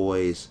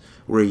Cowboys,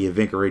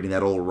 reinvigorating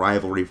that old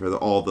rivalry for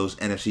all those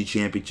NFC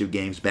Championship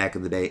games back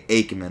in the day.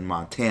 Aikman,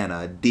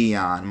 Montana,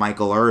 Dion,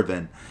 Michael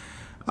Irvin,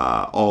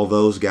 all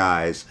those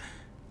guys.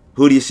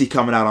 Who do you see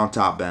coming out on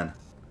top, Ben?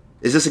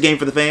 Is this a game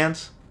for the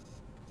fans?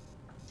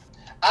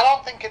 I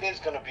don't think it is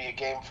going to be a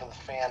game for the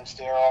fans,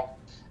 Daryl.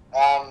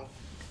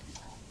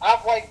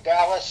 I've liked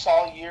Dallas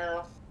all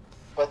year,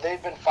 but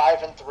they've been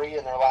 5-3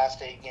 in their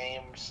last 8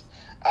 games.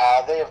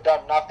 They have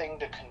done nothing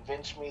to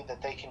convince me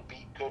that they can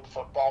beat good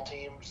football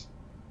teams.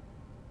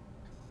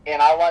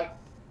 And I like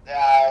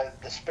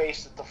the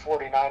space that the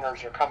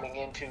 49ers are coming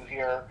into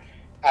here,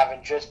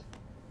 having just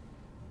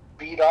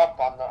beat up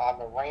on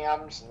the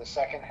Rams in the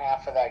second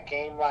half of that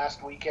game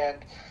last weekend.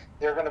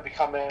 They're going to be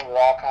coming in with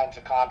all kinds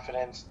of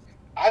confidence.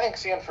 I think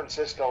San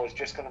Francisco is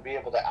just going to be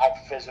able to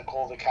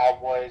out-physical the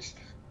Cowboys.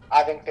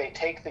 I think they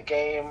take the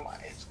game.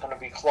 It's going to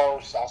be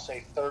close. I'll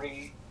say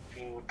 30-27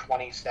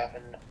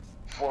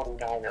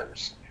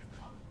 49ers.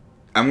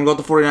 I'm going to go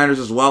with the 49ers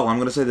as well. I'm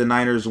going to say the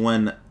Niners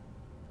win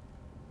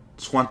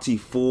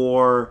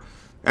 24.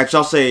 Actually,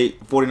 I'll say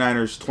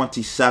 49ers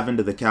 27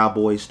 to the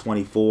Cowboys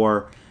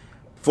 24.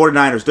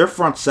 49ers, their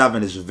front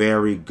seven is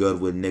very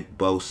good with Nick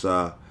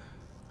Bosa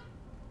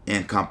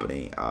and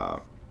company.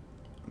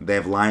 They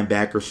have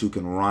linebackers who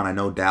can run. I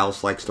know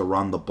Dallas likes to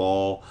run the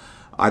ball.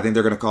 I think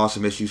they're going to cause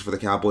some issues for the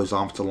Cowboys'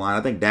 offensive line.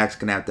 I think Dak's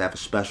going to have a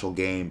special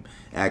game,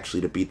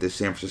 actually, to beat this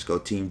San Francisco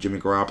team. Jimmy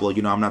Garoppolo,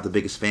 I'm not the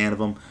biggest fan of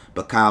him,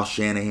 but Kyle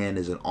Shanahan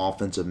is an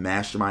offensive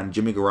mastermind.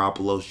 Jimmy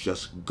Garoppolo's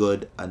just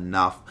good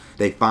enough.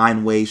 They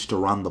find ways to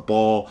run the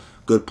ball.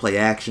 Good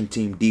play-action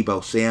team.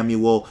 Deebo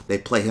Samuel, they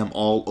play him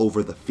all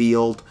over the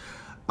field.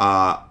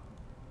 I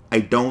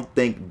don't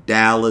think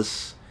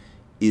Dallas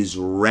is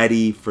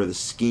ready for the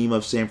scheme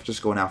of San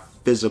Francisco and how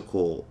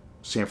physical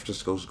San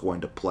Francisco is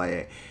going to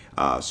play.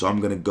 So I'm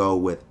going to go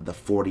with the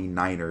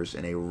 49ers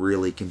in a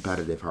really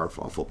competitive,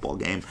 hard-fought football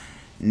game.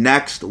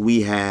 Next,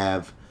 we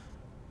have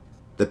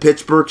the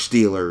Pittsburgh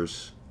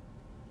Steelers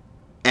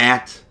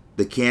at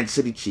the Kansas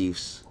City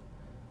Chiefs.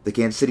 The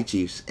Kansas City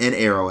Chiefs in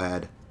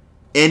Arrowhead.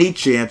 Any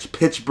chance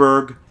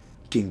Pittsburgh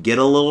can get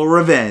a little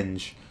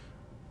revenge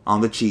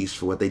on the Chiefs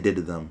for what they did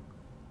to them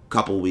a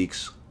couple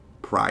weeks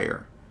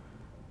prior?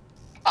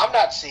 I'm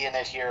not seeing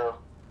it here.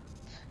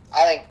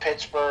 I think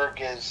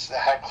Pittsburgh is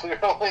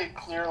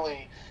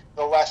clearly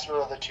the lesser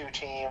of the two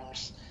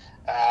teams.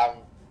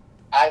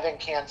 I think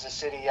Kansas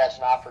City has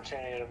an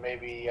opportunity to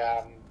maybe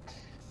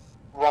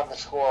run the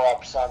score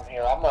up some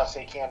here. I'm going to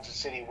say Kansas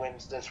City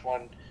wins this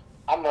one.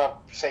 I'm going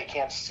to say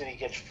Kansas City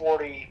gets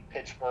 40,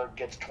 Pittsburgh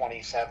gets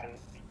 27.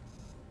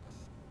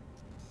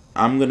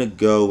 I'm going to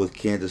go with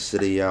Kansas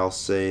City. I'll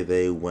say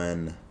they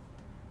win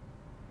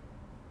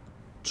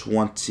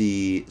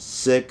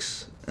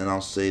 26, and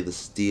I'll say the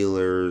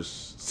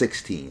Steelers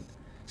 16.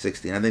 I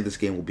think this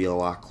game will be a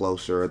lot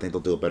closer. I think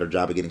they'll do a better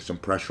job of getting some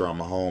pressure on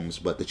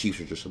Mahomes, but the Chiefs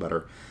are just a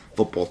better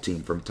football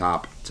team from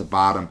top to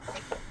bottom.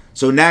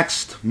 So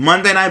next,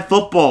 Monday Night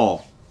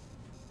Football.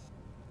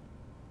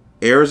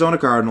 Arizona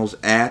Cardinals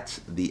at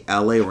the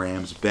LA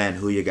Rams. Ben,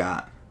 who you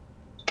got?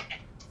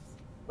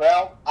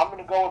 Well, I'm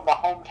going to go with my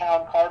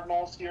hometown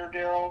Cardinals here,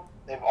 Daryl.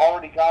 They've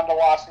already gone to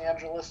Los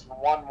Angeles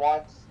and won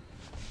once.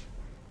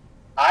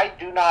 I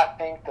do not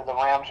think that the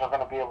Rams are going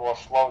to be able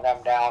to slow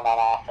them down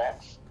on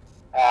offense.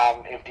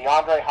 If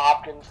DeAndre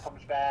Hopkins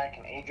comes back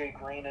and A.J.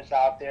 Green is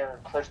out there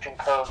and Christian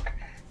Kirk,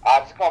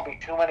 there's going to be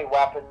too many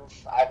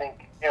weapons. I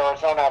think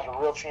Arizona has a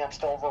real chance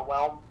to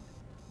overwhelm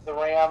the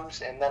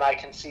Rams, and then I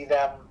can see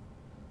them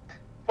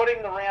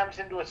putting the Rams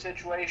into a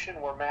situation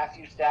where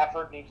Matthew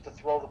Stafford needs to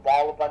throw the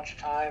ball a bunch of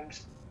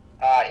times,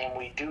 and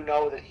we do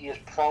know that he is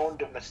prone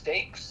to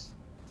mistakes,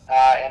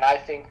 and I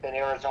think that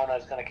Arizona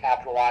is going to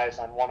capitalize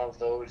on one of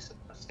those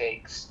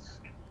mistakes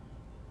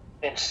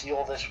and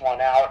seal this one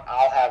out.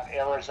 I'll have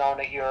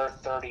Arizona here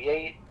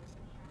 38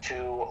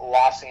 to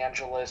Los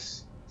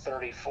Angeles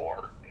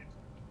 34.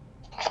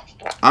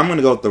 I'm going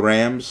to go with the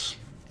Rams.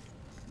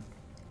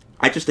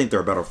 I just think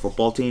they're a better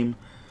football team.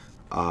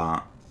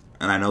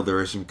 And I know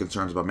there is some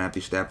concerns about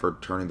Matthew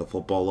Stafford turning the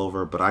football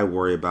over, but I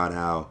worry about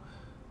how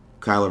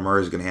Kyler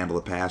Murray is going to handle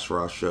the pass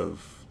rush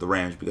of the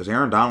Rams because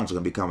Aaron Donald's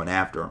going to be coming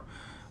after him.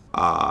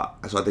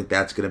 So I think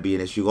that's going to be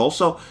an issue.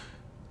 Also,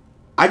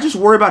 I just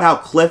worry about how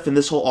Cliff and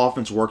this whole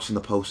offense works in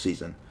the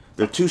postseason.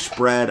 They're too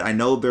spread. I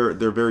know they're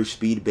very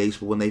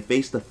speed-based, but when they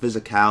face the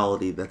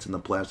physicality that's in the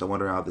playoffs, I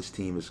wonder how this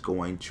team is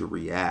going to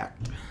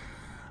react.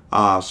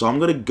 So I'm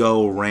going to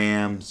go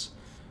Rams.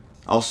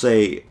 I'll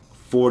say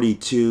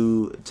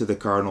 42 to the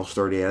Cardinals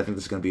 38. I think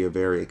this is going to be a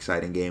very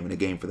exciting game and a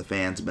game for the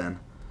fans, Ben.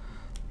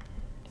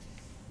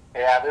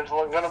 Yeah, there's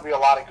going to be a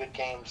lot of good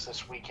games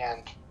this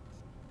weekend.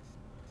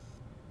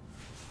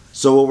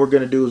 So what we're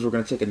going to do is we're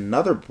going to take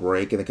another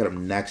break, and then cut up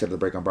next after the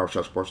break on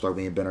Barbershop Sports Talk.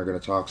 Me and Ben are going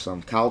to talk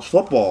some college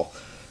football.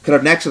 Cut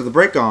up next after the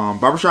break on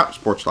Barbershop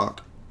Sports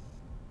Talk.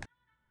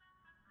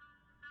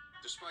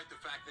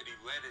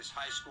 his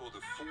high school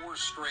to 4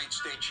 straight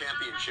state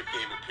championship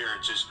game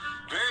appearances.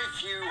 Very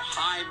few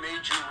high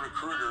major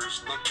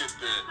recruiters looked at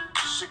the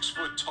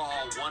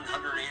 6-foot-tall,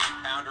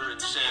 180-pounder and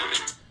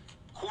said,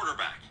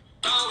 quarterback.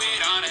 Throw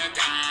it on a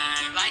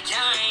dime, like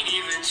I ain't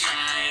even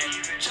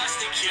trying. Just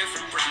a kid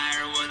from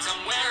Briarwoods,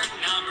 I'm wearing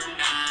number 9.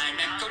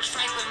 Met Coach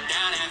Franklin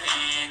down at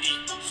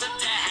Vandy,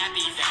 flipped to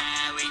Happy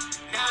Valley.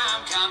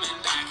 Now I'm coming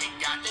back and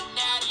got the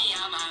natty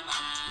on my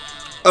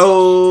mind.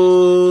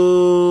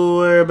 Oh,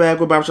 we're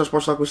back with Barbershop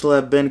Sports Talk. We still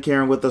have Ben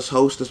Karen with us,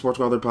 host of Sports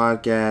Brother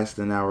Podcast,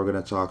 and now we're going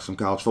to talk some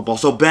college football.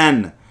 So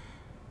Ben,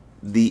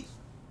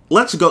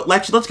 let's go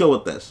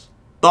with this.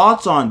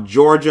 Thoughts on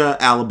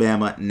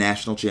Georgia-Alabama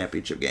national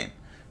championship game?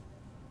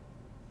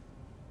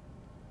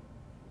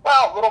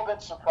 Well, a little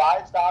bit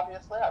surprised,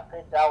 obviously. I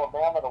picked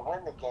Alabama to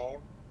win the game.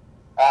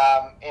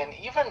 And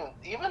even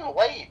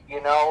late,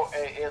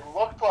 it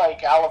looked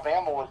like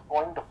Alabama was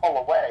going to pull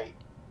away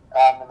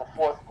in the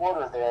fourth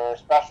quarter there,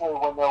 especially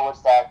when there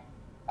was that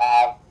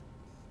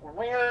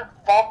weird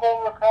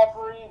fumble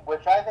recovery,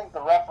 which I think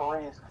the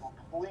referees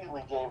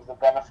completely gave the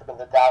benefit of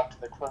the doubt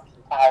to the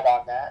Crimson Tide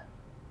on that,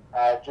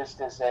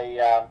 just as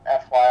a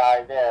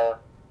FYI there.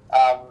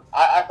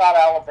 I thought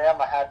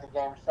Alabama had the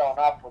game sewn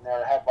up when they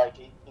were ahead like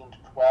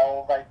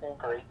 18-12, I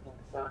think, or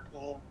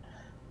 18-13.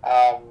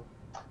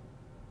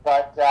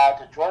 But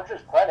to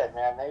Georgia's credit,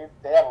 man,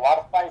 they had a lot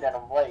of fight in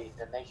them late,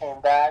 and they came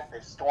back, they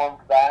stormed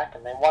back,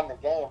 and they won the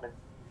game. And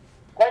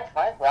quite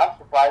frankly, I'm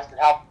surprised at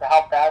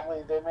how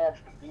badly they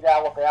managed to beat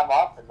Alabama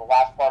up in the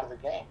last part of the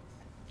game.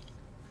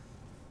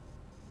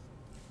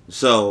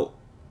 So,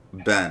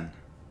 Ben,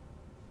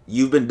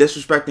 you've been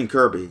disrespecting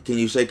Kirby. Can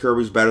you say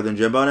Kirby's better than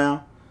Jimbo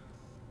now?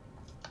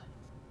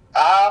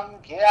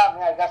 Yeah, I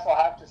mean, I guess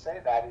I'll have to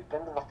say that. He's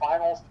been to the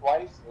finals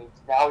twice, and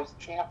now he's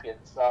champion,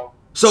 so...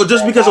 So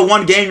just because of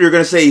one game, you're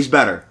going to say he's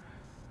better?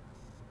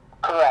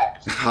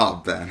 Correct.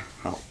 Oh, Ben.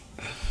 Oh.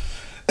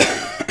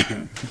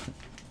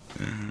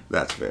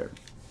 That's fair.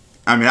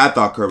 I mean, I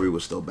thought Kirby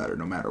was still better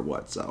no matter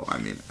what, so, I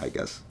mean, I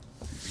guess.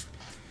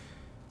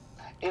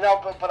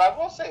 But I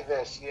will say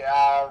this.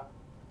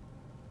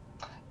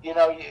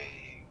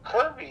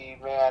 Kirby,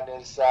 man,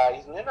 he's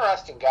an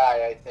interesting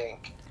guy, I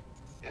think.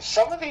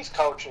 Some of these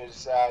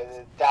coaches,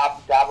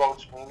 Dabo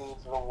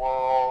Sweeney's of the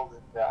world,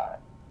 the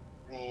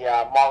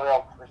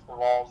Mario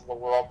Cristobal's of the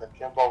world, the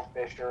Jimbo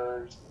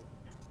Fishers,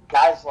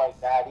 guys like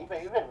that,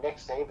 even Nick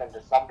Saban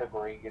to some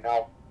degree,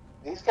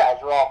 these guys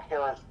are all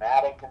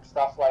charismatic and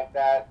stuff like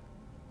that.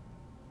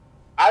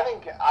 I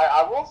think,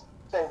 I will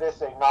say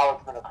this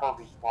acknowledgement of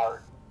Kirby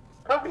Smart.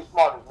 Kirby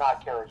Smart is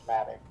not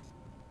charismatic.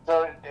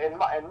 So in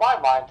my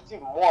mind, it's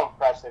even more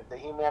impressive that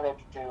he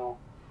managed to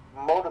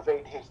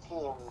motivate his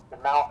team to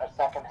mount a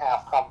second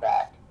half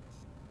comeback.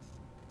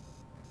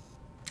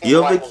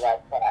 You don't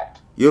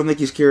think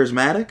he's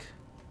charismatic?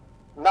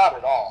 Not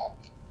at all.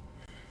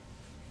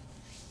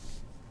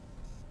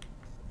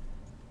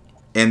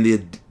 And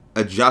the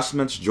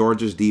adjustments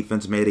Georgia's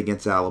defense made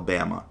against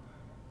Alabama,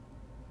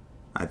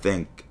 I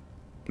think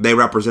they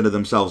represented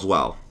themselves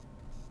well.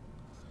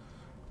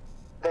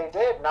 They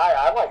did, and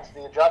I liked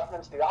the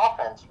adjustments the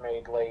offense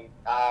made late.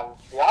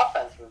 The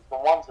offense was the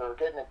ones that were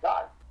getting it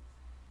done.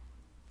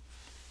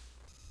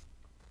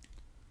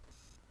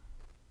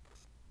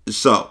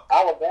 So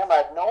Alabama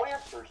had no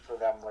answers for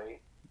them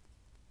late.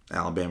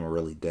 Alabama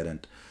really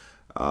didn't.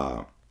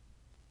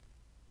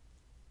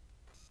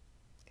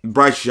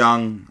 Bryce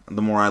Young,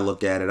 the more I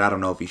look at it, I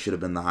don't know if he should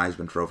have been the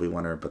Heisman Trophy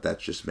winner, but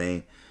that's just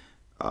me.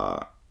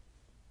 But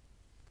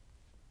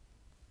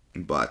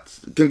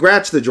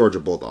congrats to the Georgia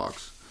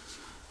Bulldogs.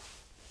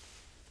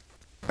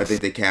 I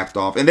think they capped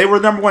off. And they were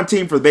the number one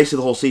team for basically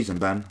the whole season,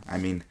 Ben. I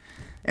mean,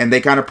 and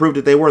they kind of proved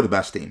that they were the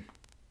best team.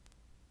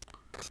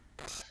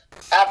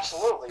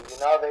 Absolutely.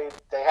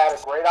 They had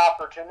a great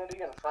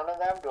opportunity in front of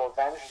them to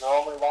avenge their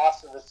only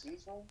loss of the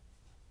season,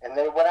 and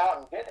they went out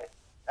and did it.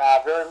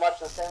 Very much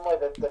the same way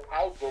that the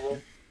Tide did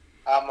it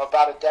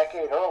about a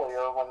decade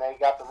earlier when they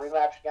got the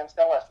rematch against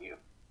LSU.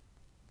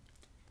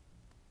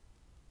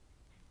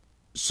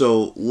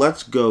 So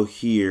let's go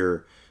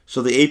here.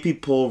 So the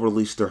AP poll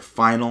released their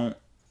final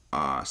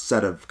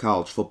set of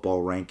college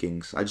football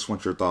rankings. I just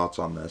want your thoughts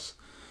on this.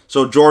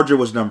 So Georgia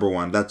was number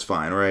 1. That's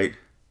fine, right?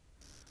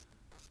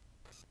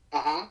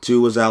 2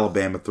 was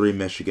Alabama, 3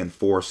 Michigan,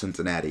 4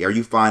 Cincinnati. Are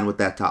you fine with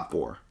that top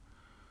 4?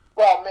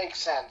 Well, it makes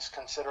sense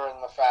considering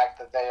the fact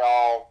that they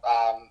all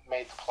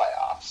made the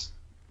playoffs.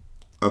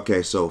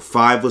 Okay, so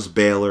 5 was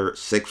Baylor,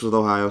 6 was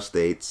Ohio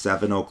State,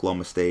 7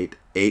 Oklahoma State,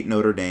 8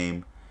 Notre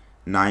Dame,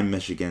 9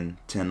 Michigan,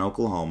 10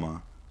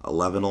 Oklahoma,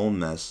 11 Ole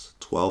Miss,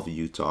 12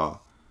 Utah,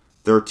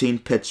 13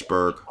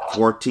 Pittsburgh,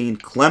 14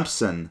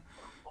 Clemson,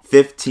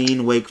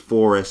 15 Wake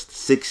Forest,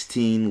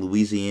 16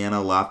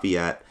 Louisiana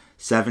Lafayette,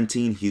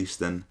 17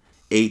 Houston,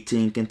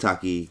 18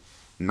 Kentucky,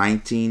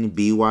 19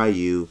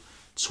 BYU,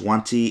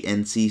 20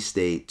 NC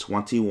State,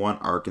 21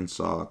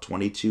 Arkansas,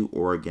 22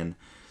 Oregon,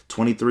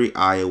 23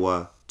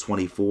 Iowa,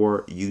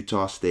 24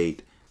 Utah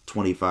State,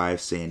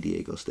 25 San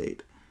Diego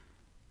State.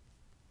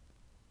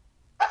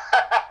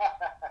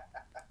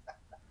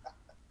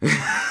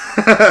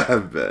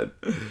 Ben.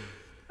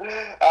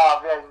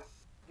 Oh man,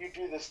 you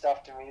do this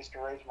stuff to me just to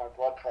raise my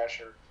blood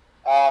pressure.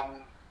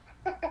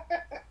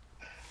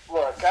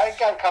 Look, I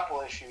got a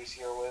couple issues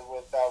here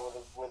with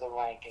the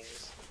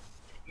rankings,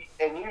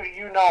 and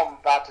you know I'm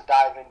about to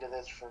dive into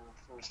this from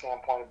the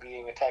standpoint of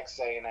being a Texas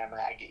A&M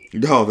Aggie.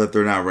 No, that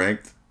they're not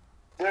ranked.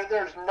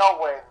 There's no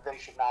way that they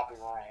should not be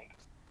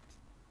ranked.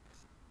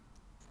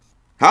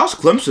 How's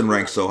Clemson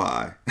ranked so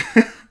high?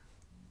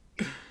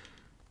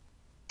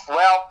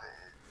 Well,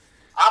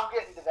 I'm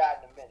getting to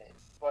that in a minute,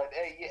 but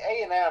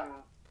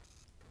A&M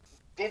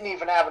didn't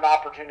even have an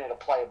opportunity to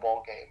play a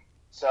bowl game,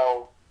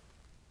 so.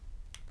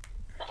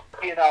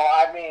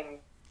 I mean,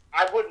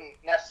 I wouldn't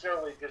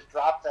necessarily just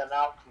drop them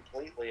out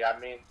completely. I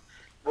mean,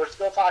 we're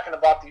still talking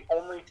about the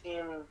only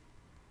team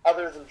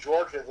other than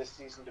Georgia this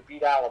season to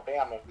beat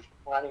Alabama, who's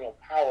a perennial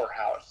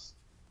powerhouse.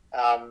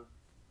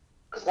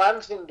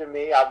 Clemson, to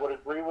me, I would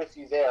agree with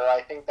you there.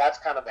 I think that's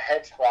kind of a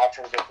head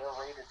scratcher that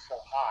they're rated so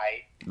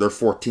high. They're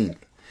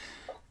 14th.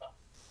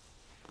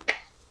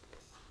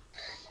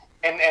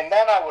 And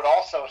then I would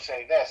also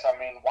say this. I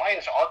mean, why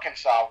is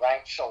Arkansas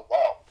ranked so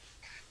low?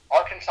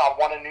 Arkansas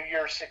won a New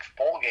Year's Six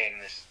bowl game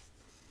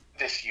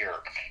this year.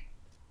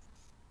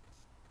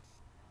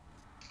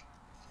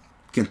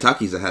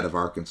 Kentucky's ahead of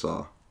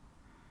Arkansas.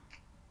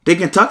 Did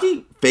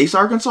Kentucky face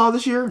Arkansas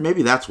this year?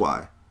 Maybe that's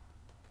why.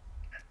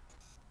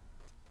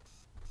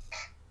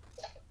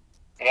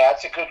 Yeah,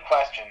 that's a good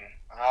question.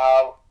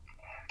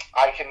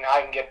 I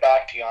can get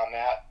back to you on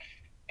that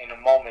in a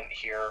moment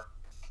here.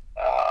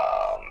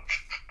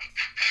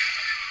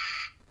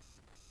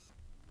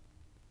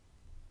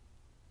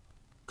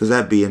 Because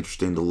that'd be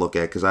interesting to look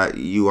at. Because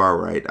you are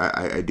right.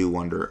 I do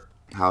wonder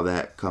how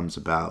that comes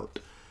about.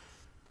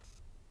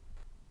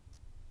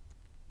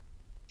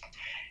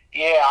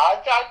 Yeah,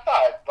 I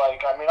thought,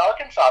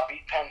 Arkansas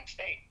beat Penn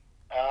State.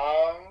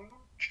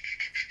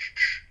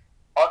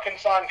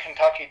 Arkansas and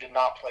Kentucky did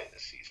not play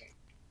this season.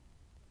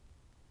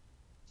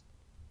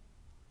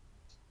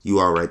 You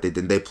are right. They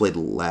didn't. They played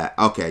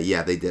Okay,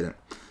 yeah, they didn't.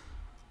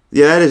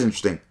 Yeah, that is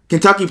interesting.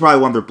 Kentucky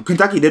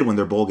did win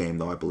their bowl game,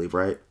 though, I believe,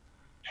 right?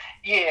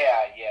 Yeah.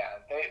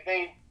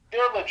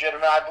 They're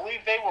legitimate. I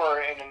believe they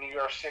were in a New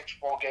Year's Six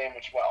bowl game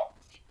as well.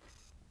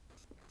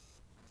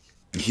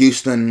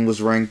 Houston was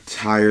ranked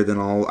higher than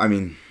all. I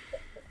mean,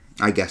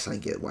 I guess I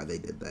get why they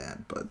did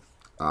that, but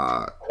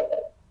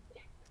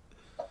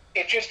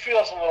it just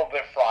feels a little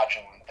bit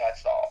fraudulent.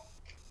 That's all.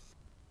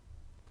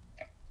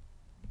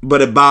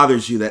 But it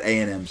bothers you that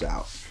A&M's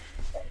out.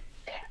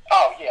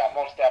 Oh yeah,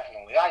 most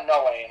definitely. I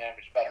know A&M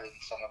is better than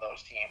some of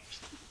those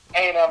teams.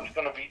 A&M's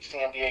going to beat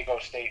San Diego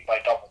State by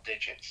double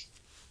digits.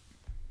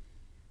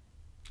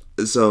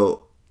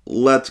 So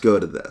let's go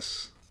to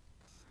this.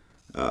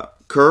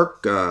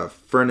 Kirk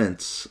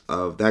Ferentz,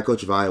 of that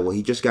coach of Iowa,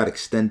 he just got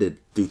extended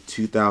through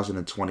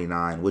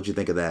 2029. What'd you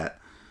think of that?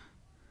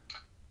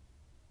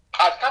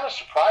 I was kind of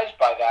surprised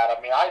by that.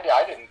 I mean,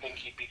 I didn't think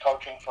he'd be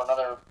coaching for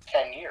another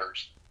 10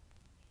 years.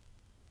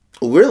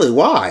 Really?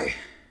 Why?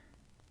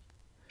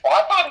 Well,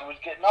 I thought he was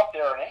getting up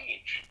there in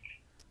age.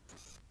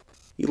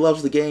 He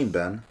loves the game,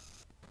 Ben.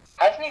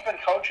 Hasn't he been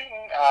coaching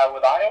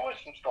with Iowa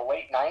since the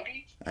late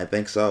 90s? I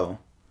think so.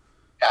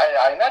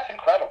 I mean, that's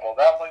incredible.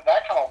 That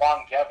kind of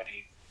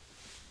longevity.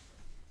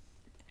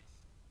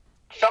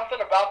 Something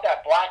about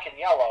that black and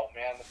yellow,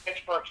 man. The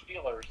Pittsburgh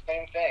Steelers,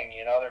 same thing.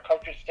 Their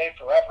coaches stay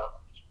forever.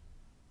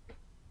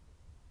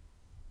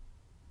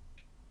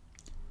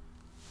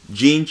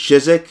 Gene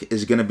Chizik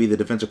is going to be the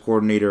defensive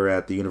coordinator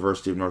at the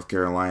University of North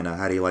Carolina.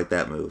 How do you like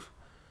that move?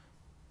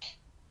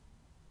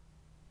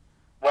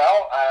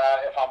 Well,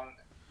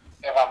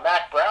 if I'm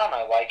Mac Brown,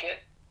 I like it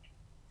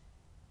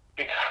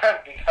because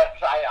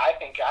I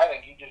think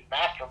he just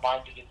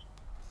masterminded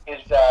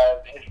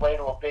his way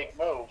to a big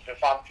move.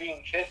 If I'm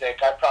Gene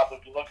Chizik, I'd probably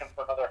be looking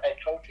for another head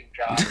coaching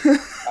job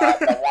if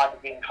I wanted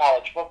to be in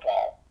college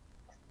football.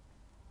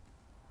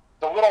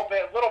 It's a little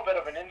bit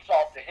of an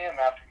insult to him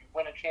after you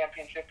win a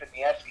championship in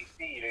the SEC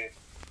to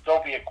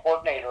go be a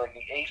coordinator in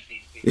the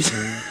ACC.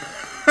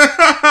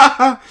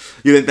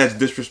 You think that's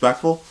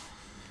disrespectful?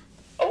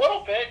 A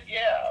little bit,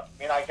 yeah. I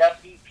mean, I guess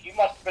he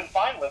must have been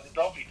fine with it,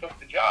 though, if he took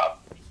the job.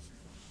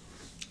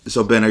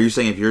 So, Ben, are you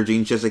saying if you're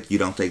Gene Chizik, you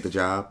don't take the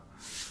job?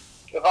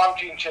 If I'm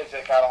Gene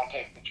Chizik, I don't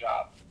take the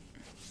job.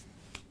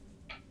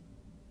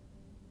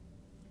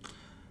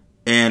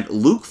 And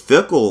Luke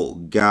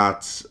Fickell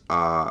got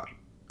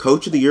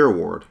Coach of the Year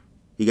award.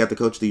 He got the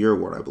Coach of the Year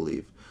award, I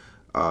believe.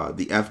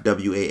 The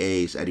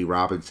FWAA's Eddie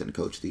Robinson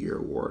Coach of the Year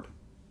award.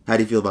 How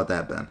do you feel about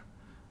that, Ben?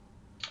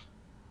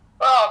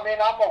 Well, I mean,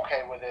 I'm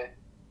okay with it.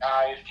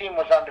 His team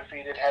was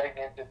undefeated heading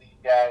into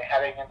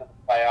the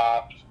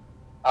playoffs.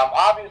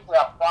 Obviously,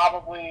 I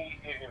probably,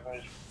 if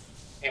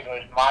it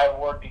was my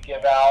award to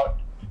give out,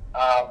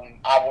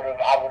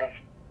 I would have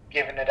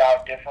given it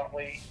out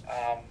differently.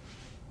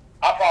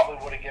 I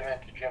probably would have given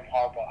it to Jim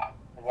Harbaugh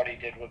for what he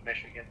did with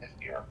Michigan this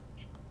year.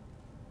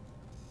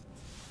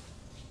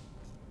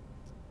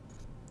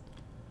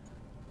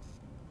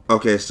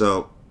 Okay,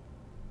 so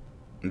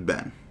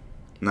Ben.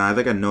 Now I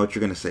think I know what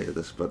you're gonna say to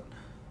this, but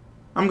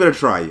I'm going to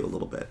try you a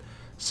little bit.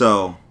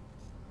 So,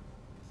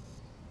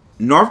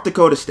 North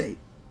Dakota State.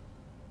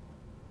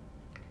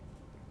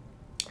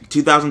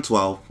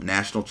 2012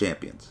 national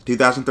champions.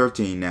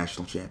 2013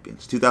 national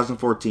champions.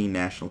 2014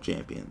 national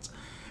champions.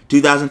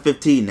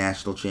 2015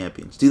 national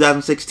champions.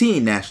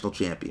 2016 national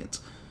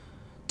champions.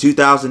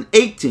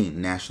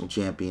 2018 national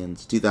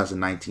champions.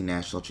 2019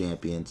 national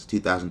champions.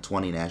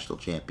 2020 national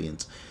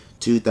champions.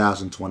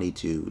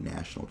 2022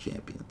 national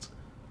champions.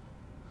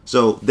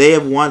 So they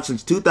have won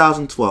since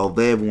 2012.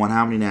 They have won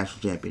how many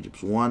national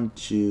championships? 1,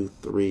 2,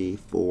 3,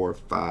 4,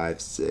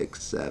 5,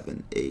 6,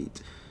 7,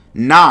 8,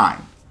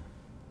 9.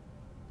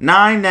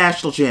 9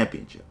 national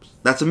championships.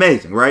 That's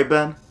amazing, right,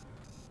 Ben?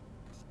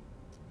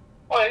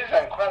 Well, it is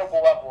an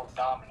incredible level of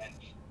dominance.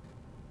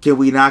 Can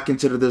we not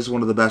consider this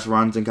one of the best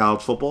runs in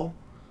college football?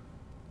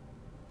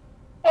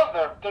 Well,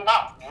 they're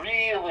not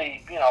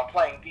really,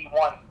 playing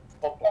D1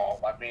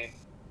 football. I mean,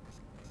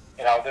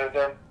 they're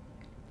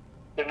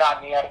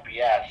not in the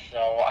FBS,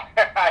 so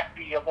I'd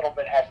be a little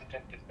bit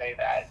hesitant to say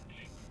that.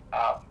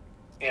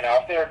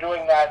 If they were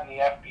doing that in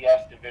the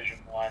FBS Division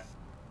One,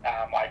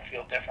 I'd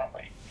feel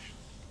differently.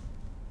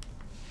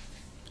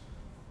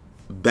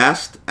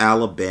 Best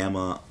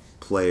Alabama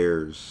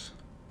players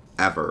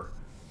ever.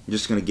 I'm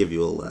just going to give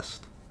you a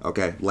list.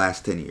 Okay,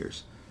 last 10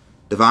 years.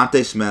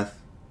 Devontae Smith,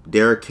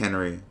 Derrick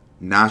Henry,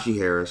 Najee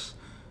Harris,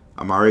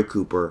 Amari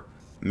Cooper,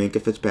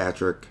 Minkah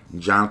Fitzpatrick,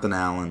 Jonathan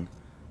Allen,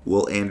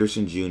 Will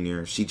Anderson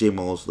Jr., C.J.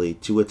 Mosley,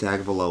 Tua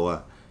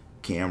Tagovailoa,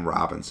 Cam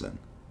Robinson.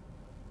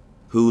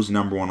 Who's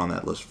number one on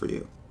that list for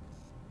you?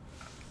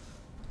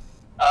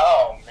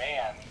 Oh,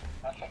 man.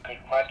 That's a good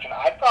question.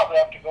 I'd probably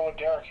have to go with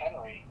Derrick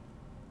Henry.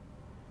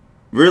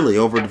 Really,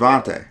 over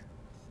Devontae?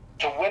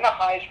 To win a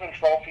Heisman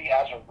Trophy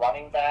as a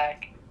running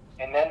back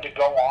and then to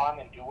go on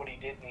and do what he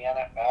did in the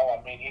NFL,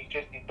 I mean, he's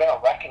been a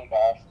wrecking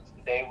ball since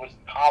the day he was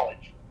in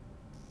college.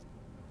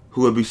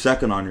 Who would be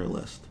second on your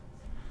list?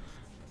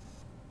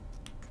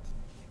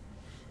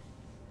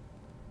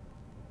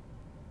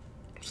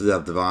 So you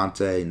have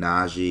Devontae,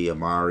 Najee,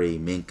 Amari,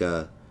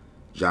 Minkah,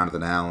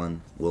 Jonathan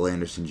Allen, Will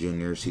Anderson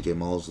Jr., C.J.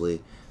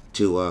 Mosley,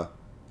 Tua,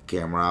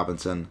 Cam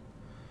Robinson.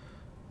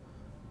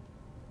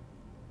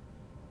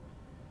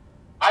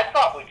 I'd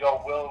probably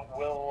go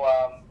Will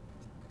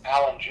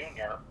Allen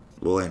Jr.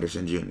 Will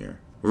Anderson Jr.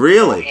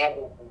 Really?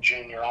 Anderson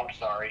Jr., I'm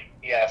sorry.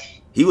 Yes.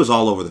 He was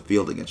all over the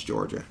field against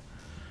Georgia.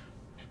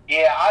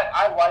 Yeah,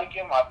 I like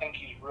him. I think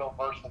he's real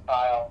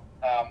versatile.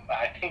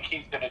 I think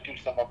he's going to do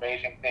some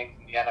amazing things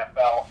in the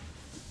NFL.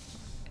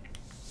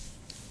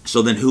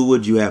 So then who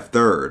would you have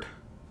third?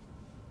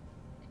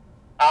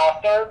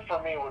 Third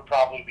for me would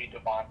probably be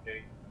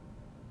Devontae.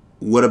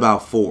 What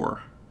about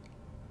 4?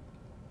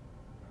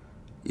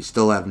 You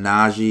still have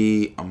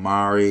Najee,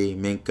 Amari,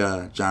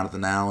 Minkah,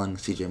 Jonathan Allen,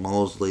 C.J.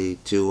 Mosley,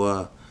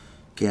 Tua,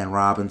 Cam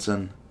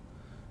Robinson.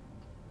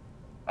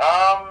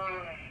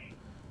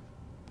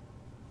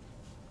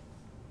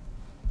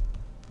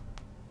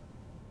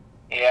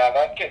 Yeah,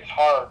 that gets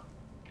hard.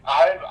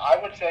 I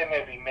would say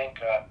maybe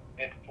Minkah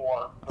at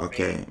 4.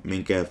 Okay,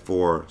 Minkah at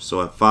 4.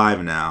 So at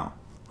 5 now,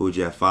 who would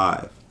you have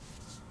 5?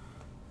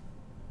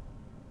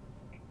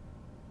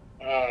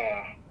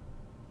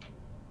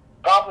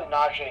 Probably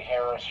Najee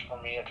Harris for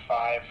me at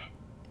 5.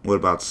 What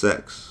about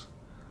 6?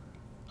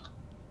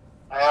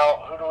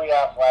 Now, who do we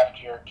have left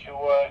here?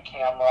 Tua,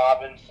 Cam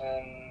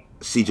Robinson,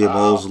 C.J.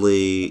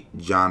 Mosley,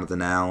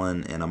 Jonathan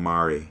Allen, and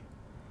Amari.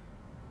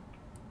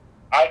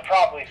 I'd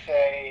probably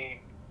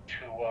say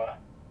Tua.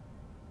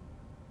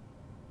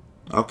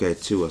 Okay,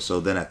 Tua.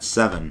 So then at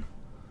 7.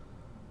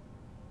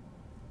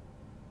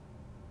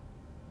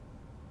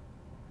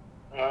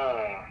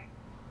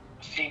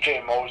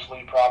 C.J.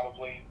 Mosley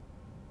probably.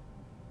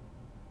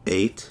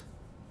 8.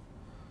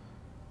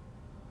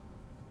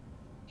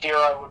 Here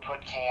I would put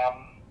Cam.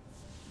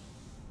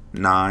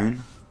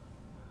 9.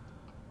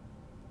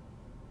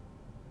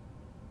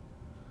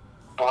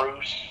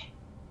 Bruce.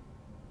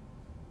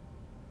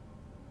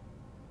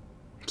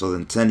 So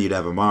then 10 you'd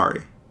have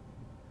Amari.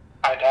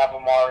 I'd have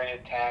Amari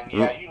at 10.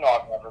 Yeah,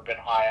 I've never been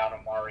high on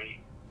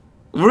Amari.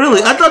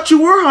 Really? I thought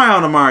you were high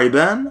on Amari,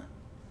 Ben.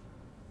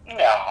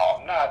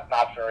 No,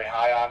 not very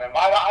high on him.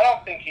 I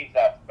don't think he's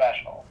that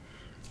special.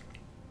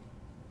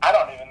 I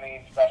don't even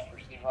think he's the best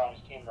receiver on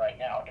his team right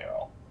now,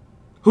 Daryl.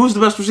 Who's the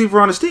best receiver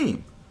on his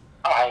team?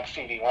 I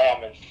think CeeDee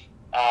Lamb is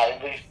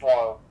at least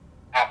more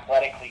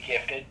athletically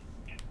gifted.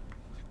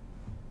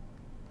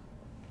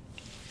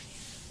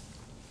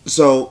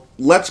 So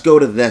let's go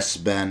to this,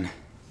 Ben.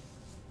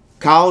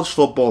 College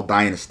football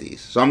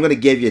dynasties. So I'm going to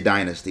give you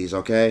dynasties,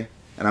 okay?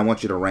 And I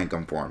want you to rank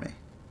them for me.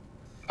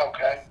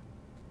 Okay.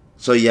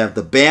 So you have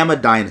the Bama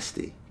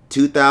dynasty,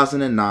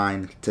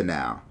 2009 to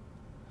now.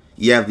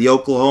 You have the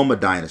Oklahoma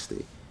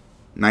dynasty,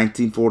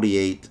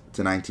 1948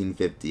 to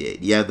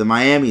 1958. You have the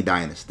Miami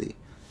dynasty,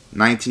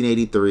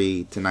 1983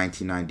 to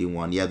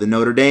 1991. You have the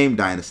Notre Dame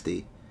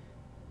dynasty,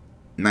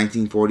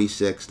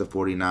 1946 to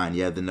 49.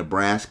 You have the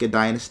Nebraska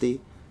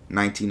dynasty,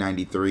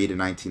 1993 to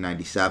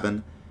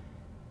 1997.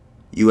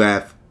 You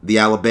have the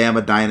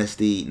Alabama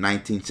dynasty,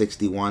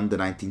 1961 to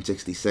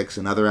 1966,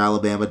 another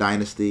Alabama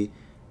dynasty,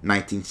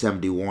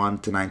 1971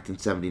 to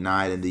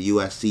 1979, and the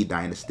USC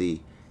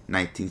dynasty,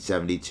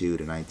 1972 to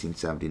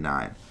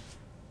 1979.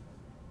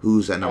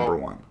 Who's at number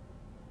one?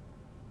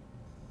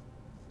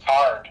 It's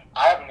hard.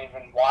 I haven't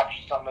even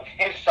watched some of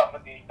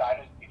these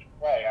dynasties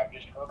play. I've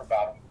just heard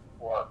about them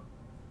before.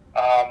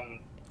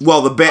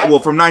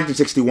 From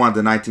 1961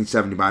 to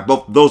 1979,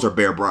 both those are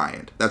Bear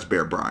Bryant. That's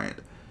Bear Bryant.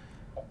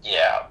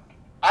 Yeah.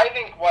 I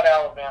think what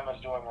Alabama's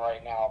doing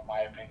right now, in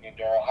my opinion,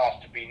 Daryl,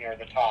 has to be near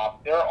the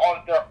top. They're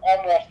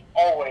almost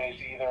always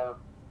either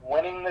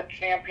winning the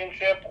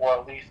championship or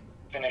at least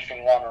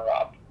finishing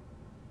runner-up.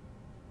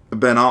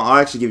 Ben, I'll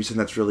actually give you something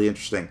that's really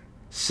interesting.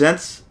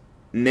 Since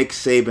Nick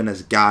Saban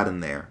has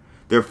gotten there,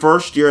 their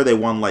first year they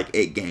won like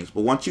 8 games,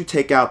 but once you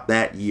take out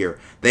that year,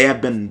 they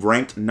have been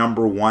ranked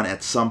number 1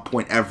 at some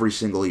point every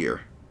single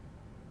year.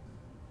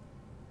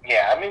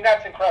 Yeah, I mean,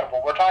 that's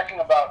incredible. We're talking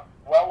about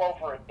well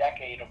over a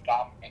decade of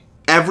dominance.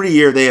 Every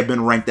year they have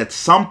been ranked. At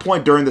some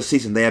point during the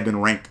season, they have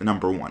been ranked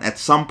number 1. At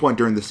some point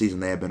during the season,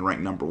 they have been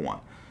ranked number 1.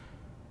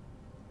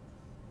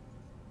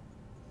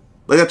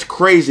 Like, that's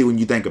crazy when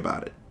you think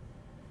about it.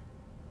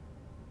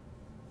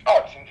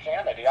 Oh, it's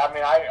insanity. I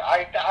mean,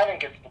 I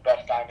think it's the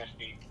best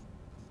dynasty,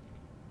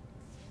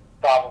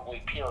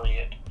 probably,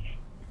 period.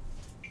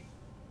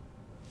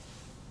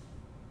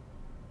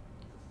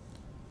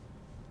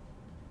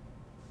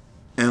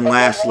 And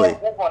lastly,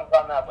 good ones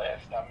on that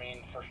list. I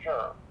mean, for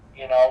sure.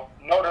 You know,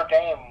 Notre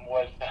Dame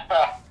was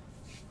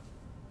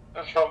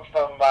from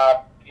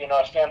a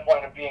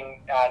standpoint of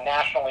being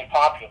nationally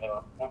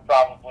popular, would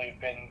probably have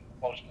been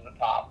close to the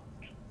top.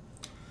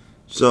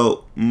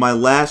 So my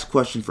last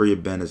question for you,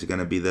 Ben, is going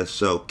to be this.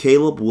 So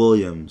Caleb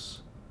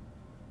Williams,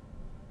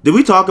 did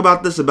we talk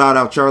about this, about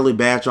how Charlie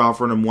Batch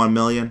offered him $1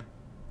 million?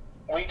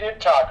 We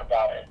did talk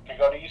about it, to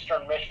go to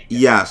Eastern Michigan.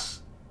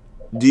 Yes.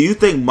 Do you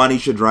think money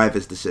should drive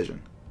his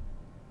decision?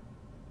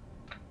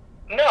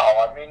 No,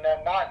 I mean,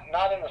 not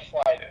in the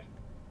slightest.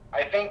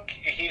 I think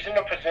he's in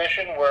a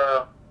position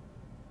where,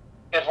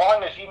 as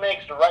long as he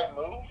makes the right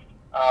move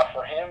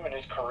for him and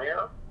his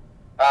career,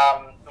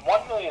 the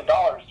 $1 million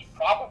is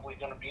probably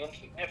going to be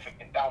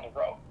insignificant down the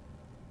road.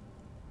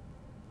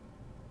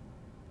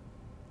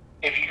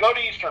 If you go to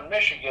Eastern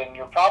Michigan,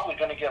 you're probably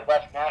going to get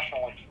less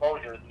national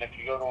exposure than if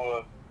you go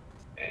to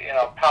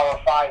a Power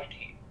 5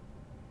 team.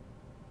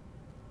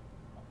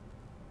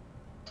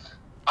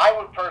 I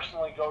would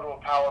personally go to a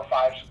Power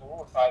 5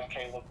 school if I was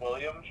Caleb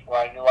Williams,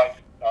 where I knew I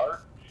could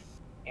start.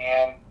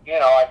 And,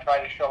 I'd try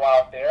to show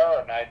out there,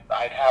 and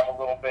I'd have a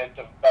little bit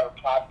of a better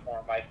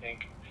platform, I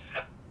think,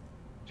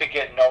 to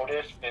get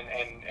noticed and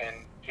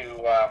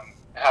to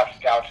have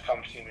scouts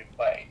come see me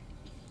play.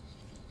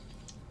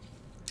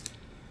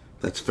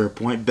 That's a fair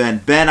point,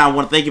 Ben. Ben, I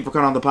want to thank you for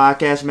coming on the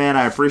podcast, man.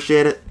 I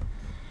appreciate it.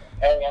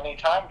 Hey,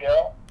 anytime,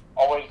 Daryl.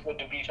 Always good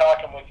to be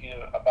talking with you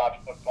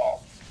about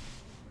football.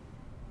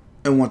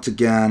 And once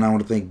again, I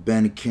want to thank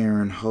Ben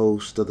Karen,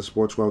 host of the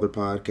Sports Weather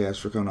podcast,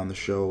 for coming on the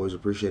show. Always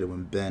appreciate it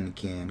when Ben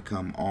can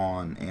come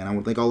on. And I want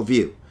to thank all of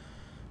you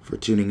for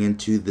tuning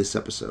into this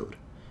episode,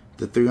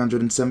 the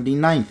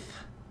 379th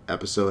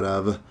episode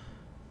of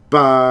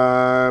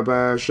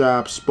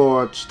Barbershop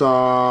Sports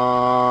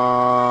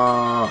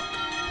Talk.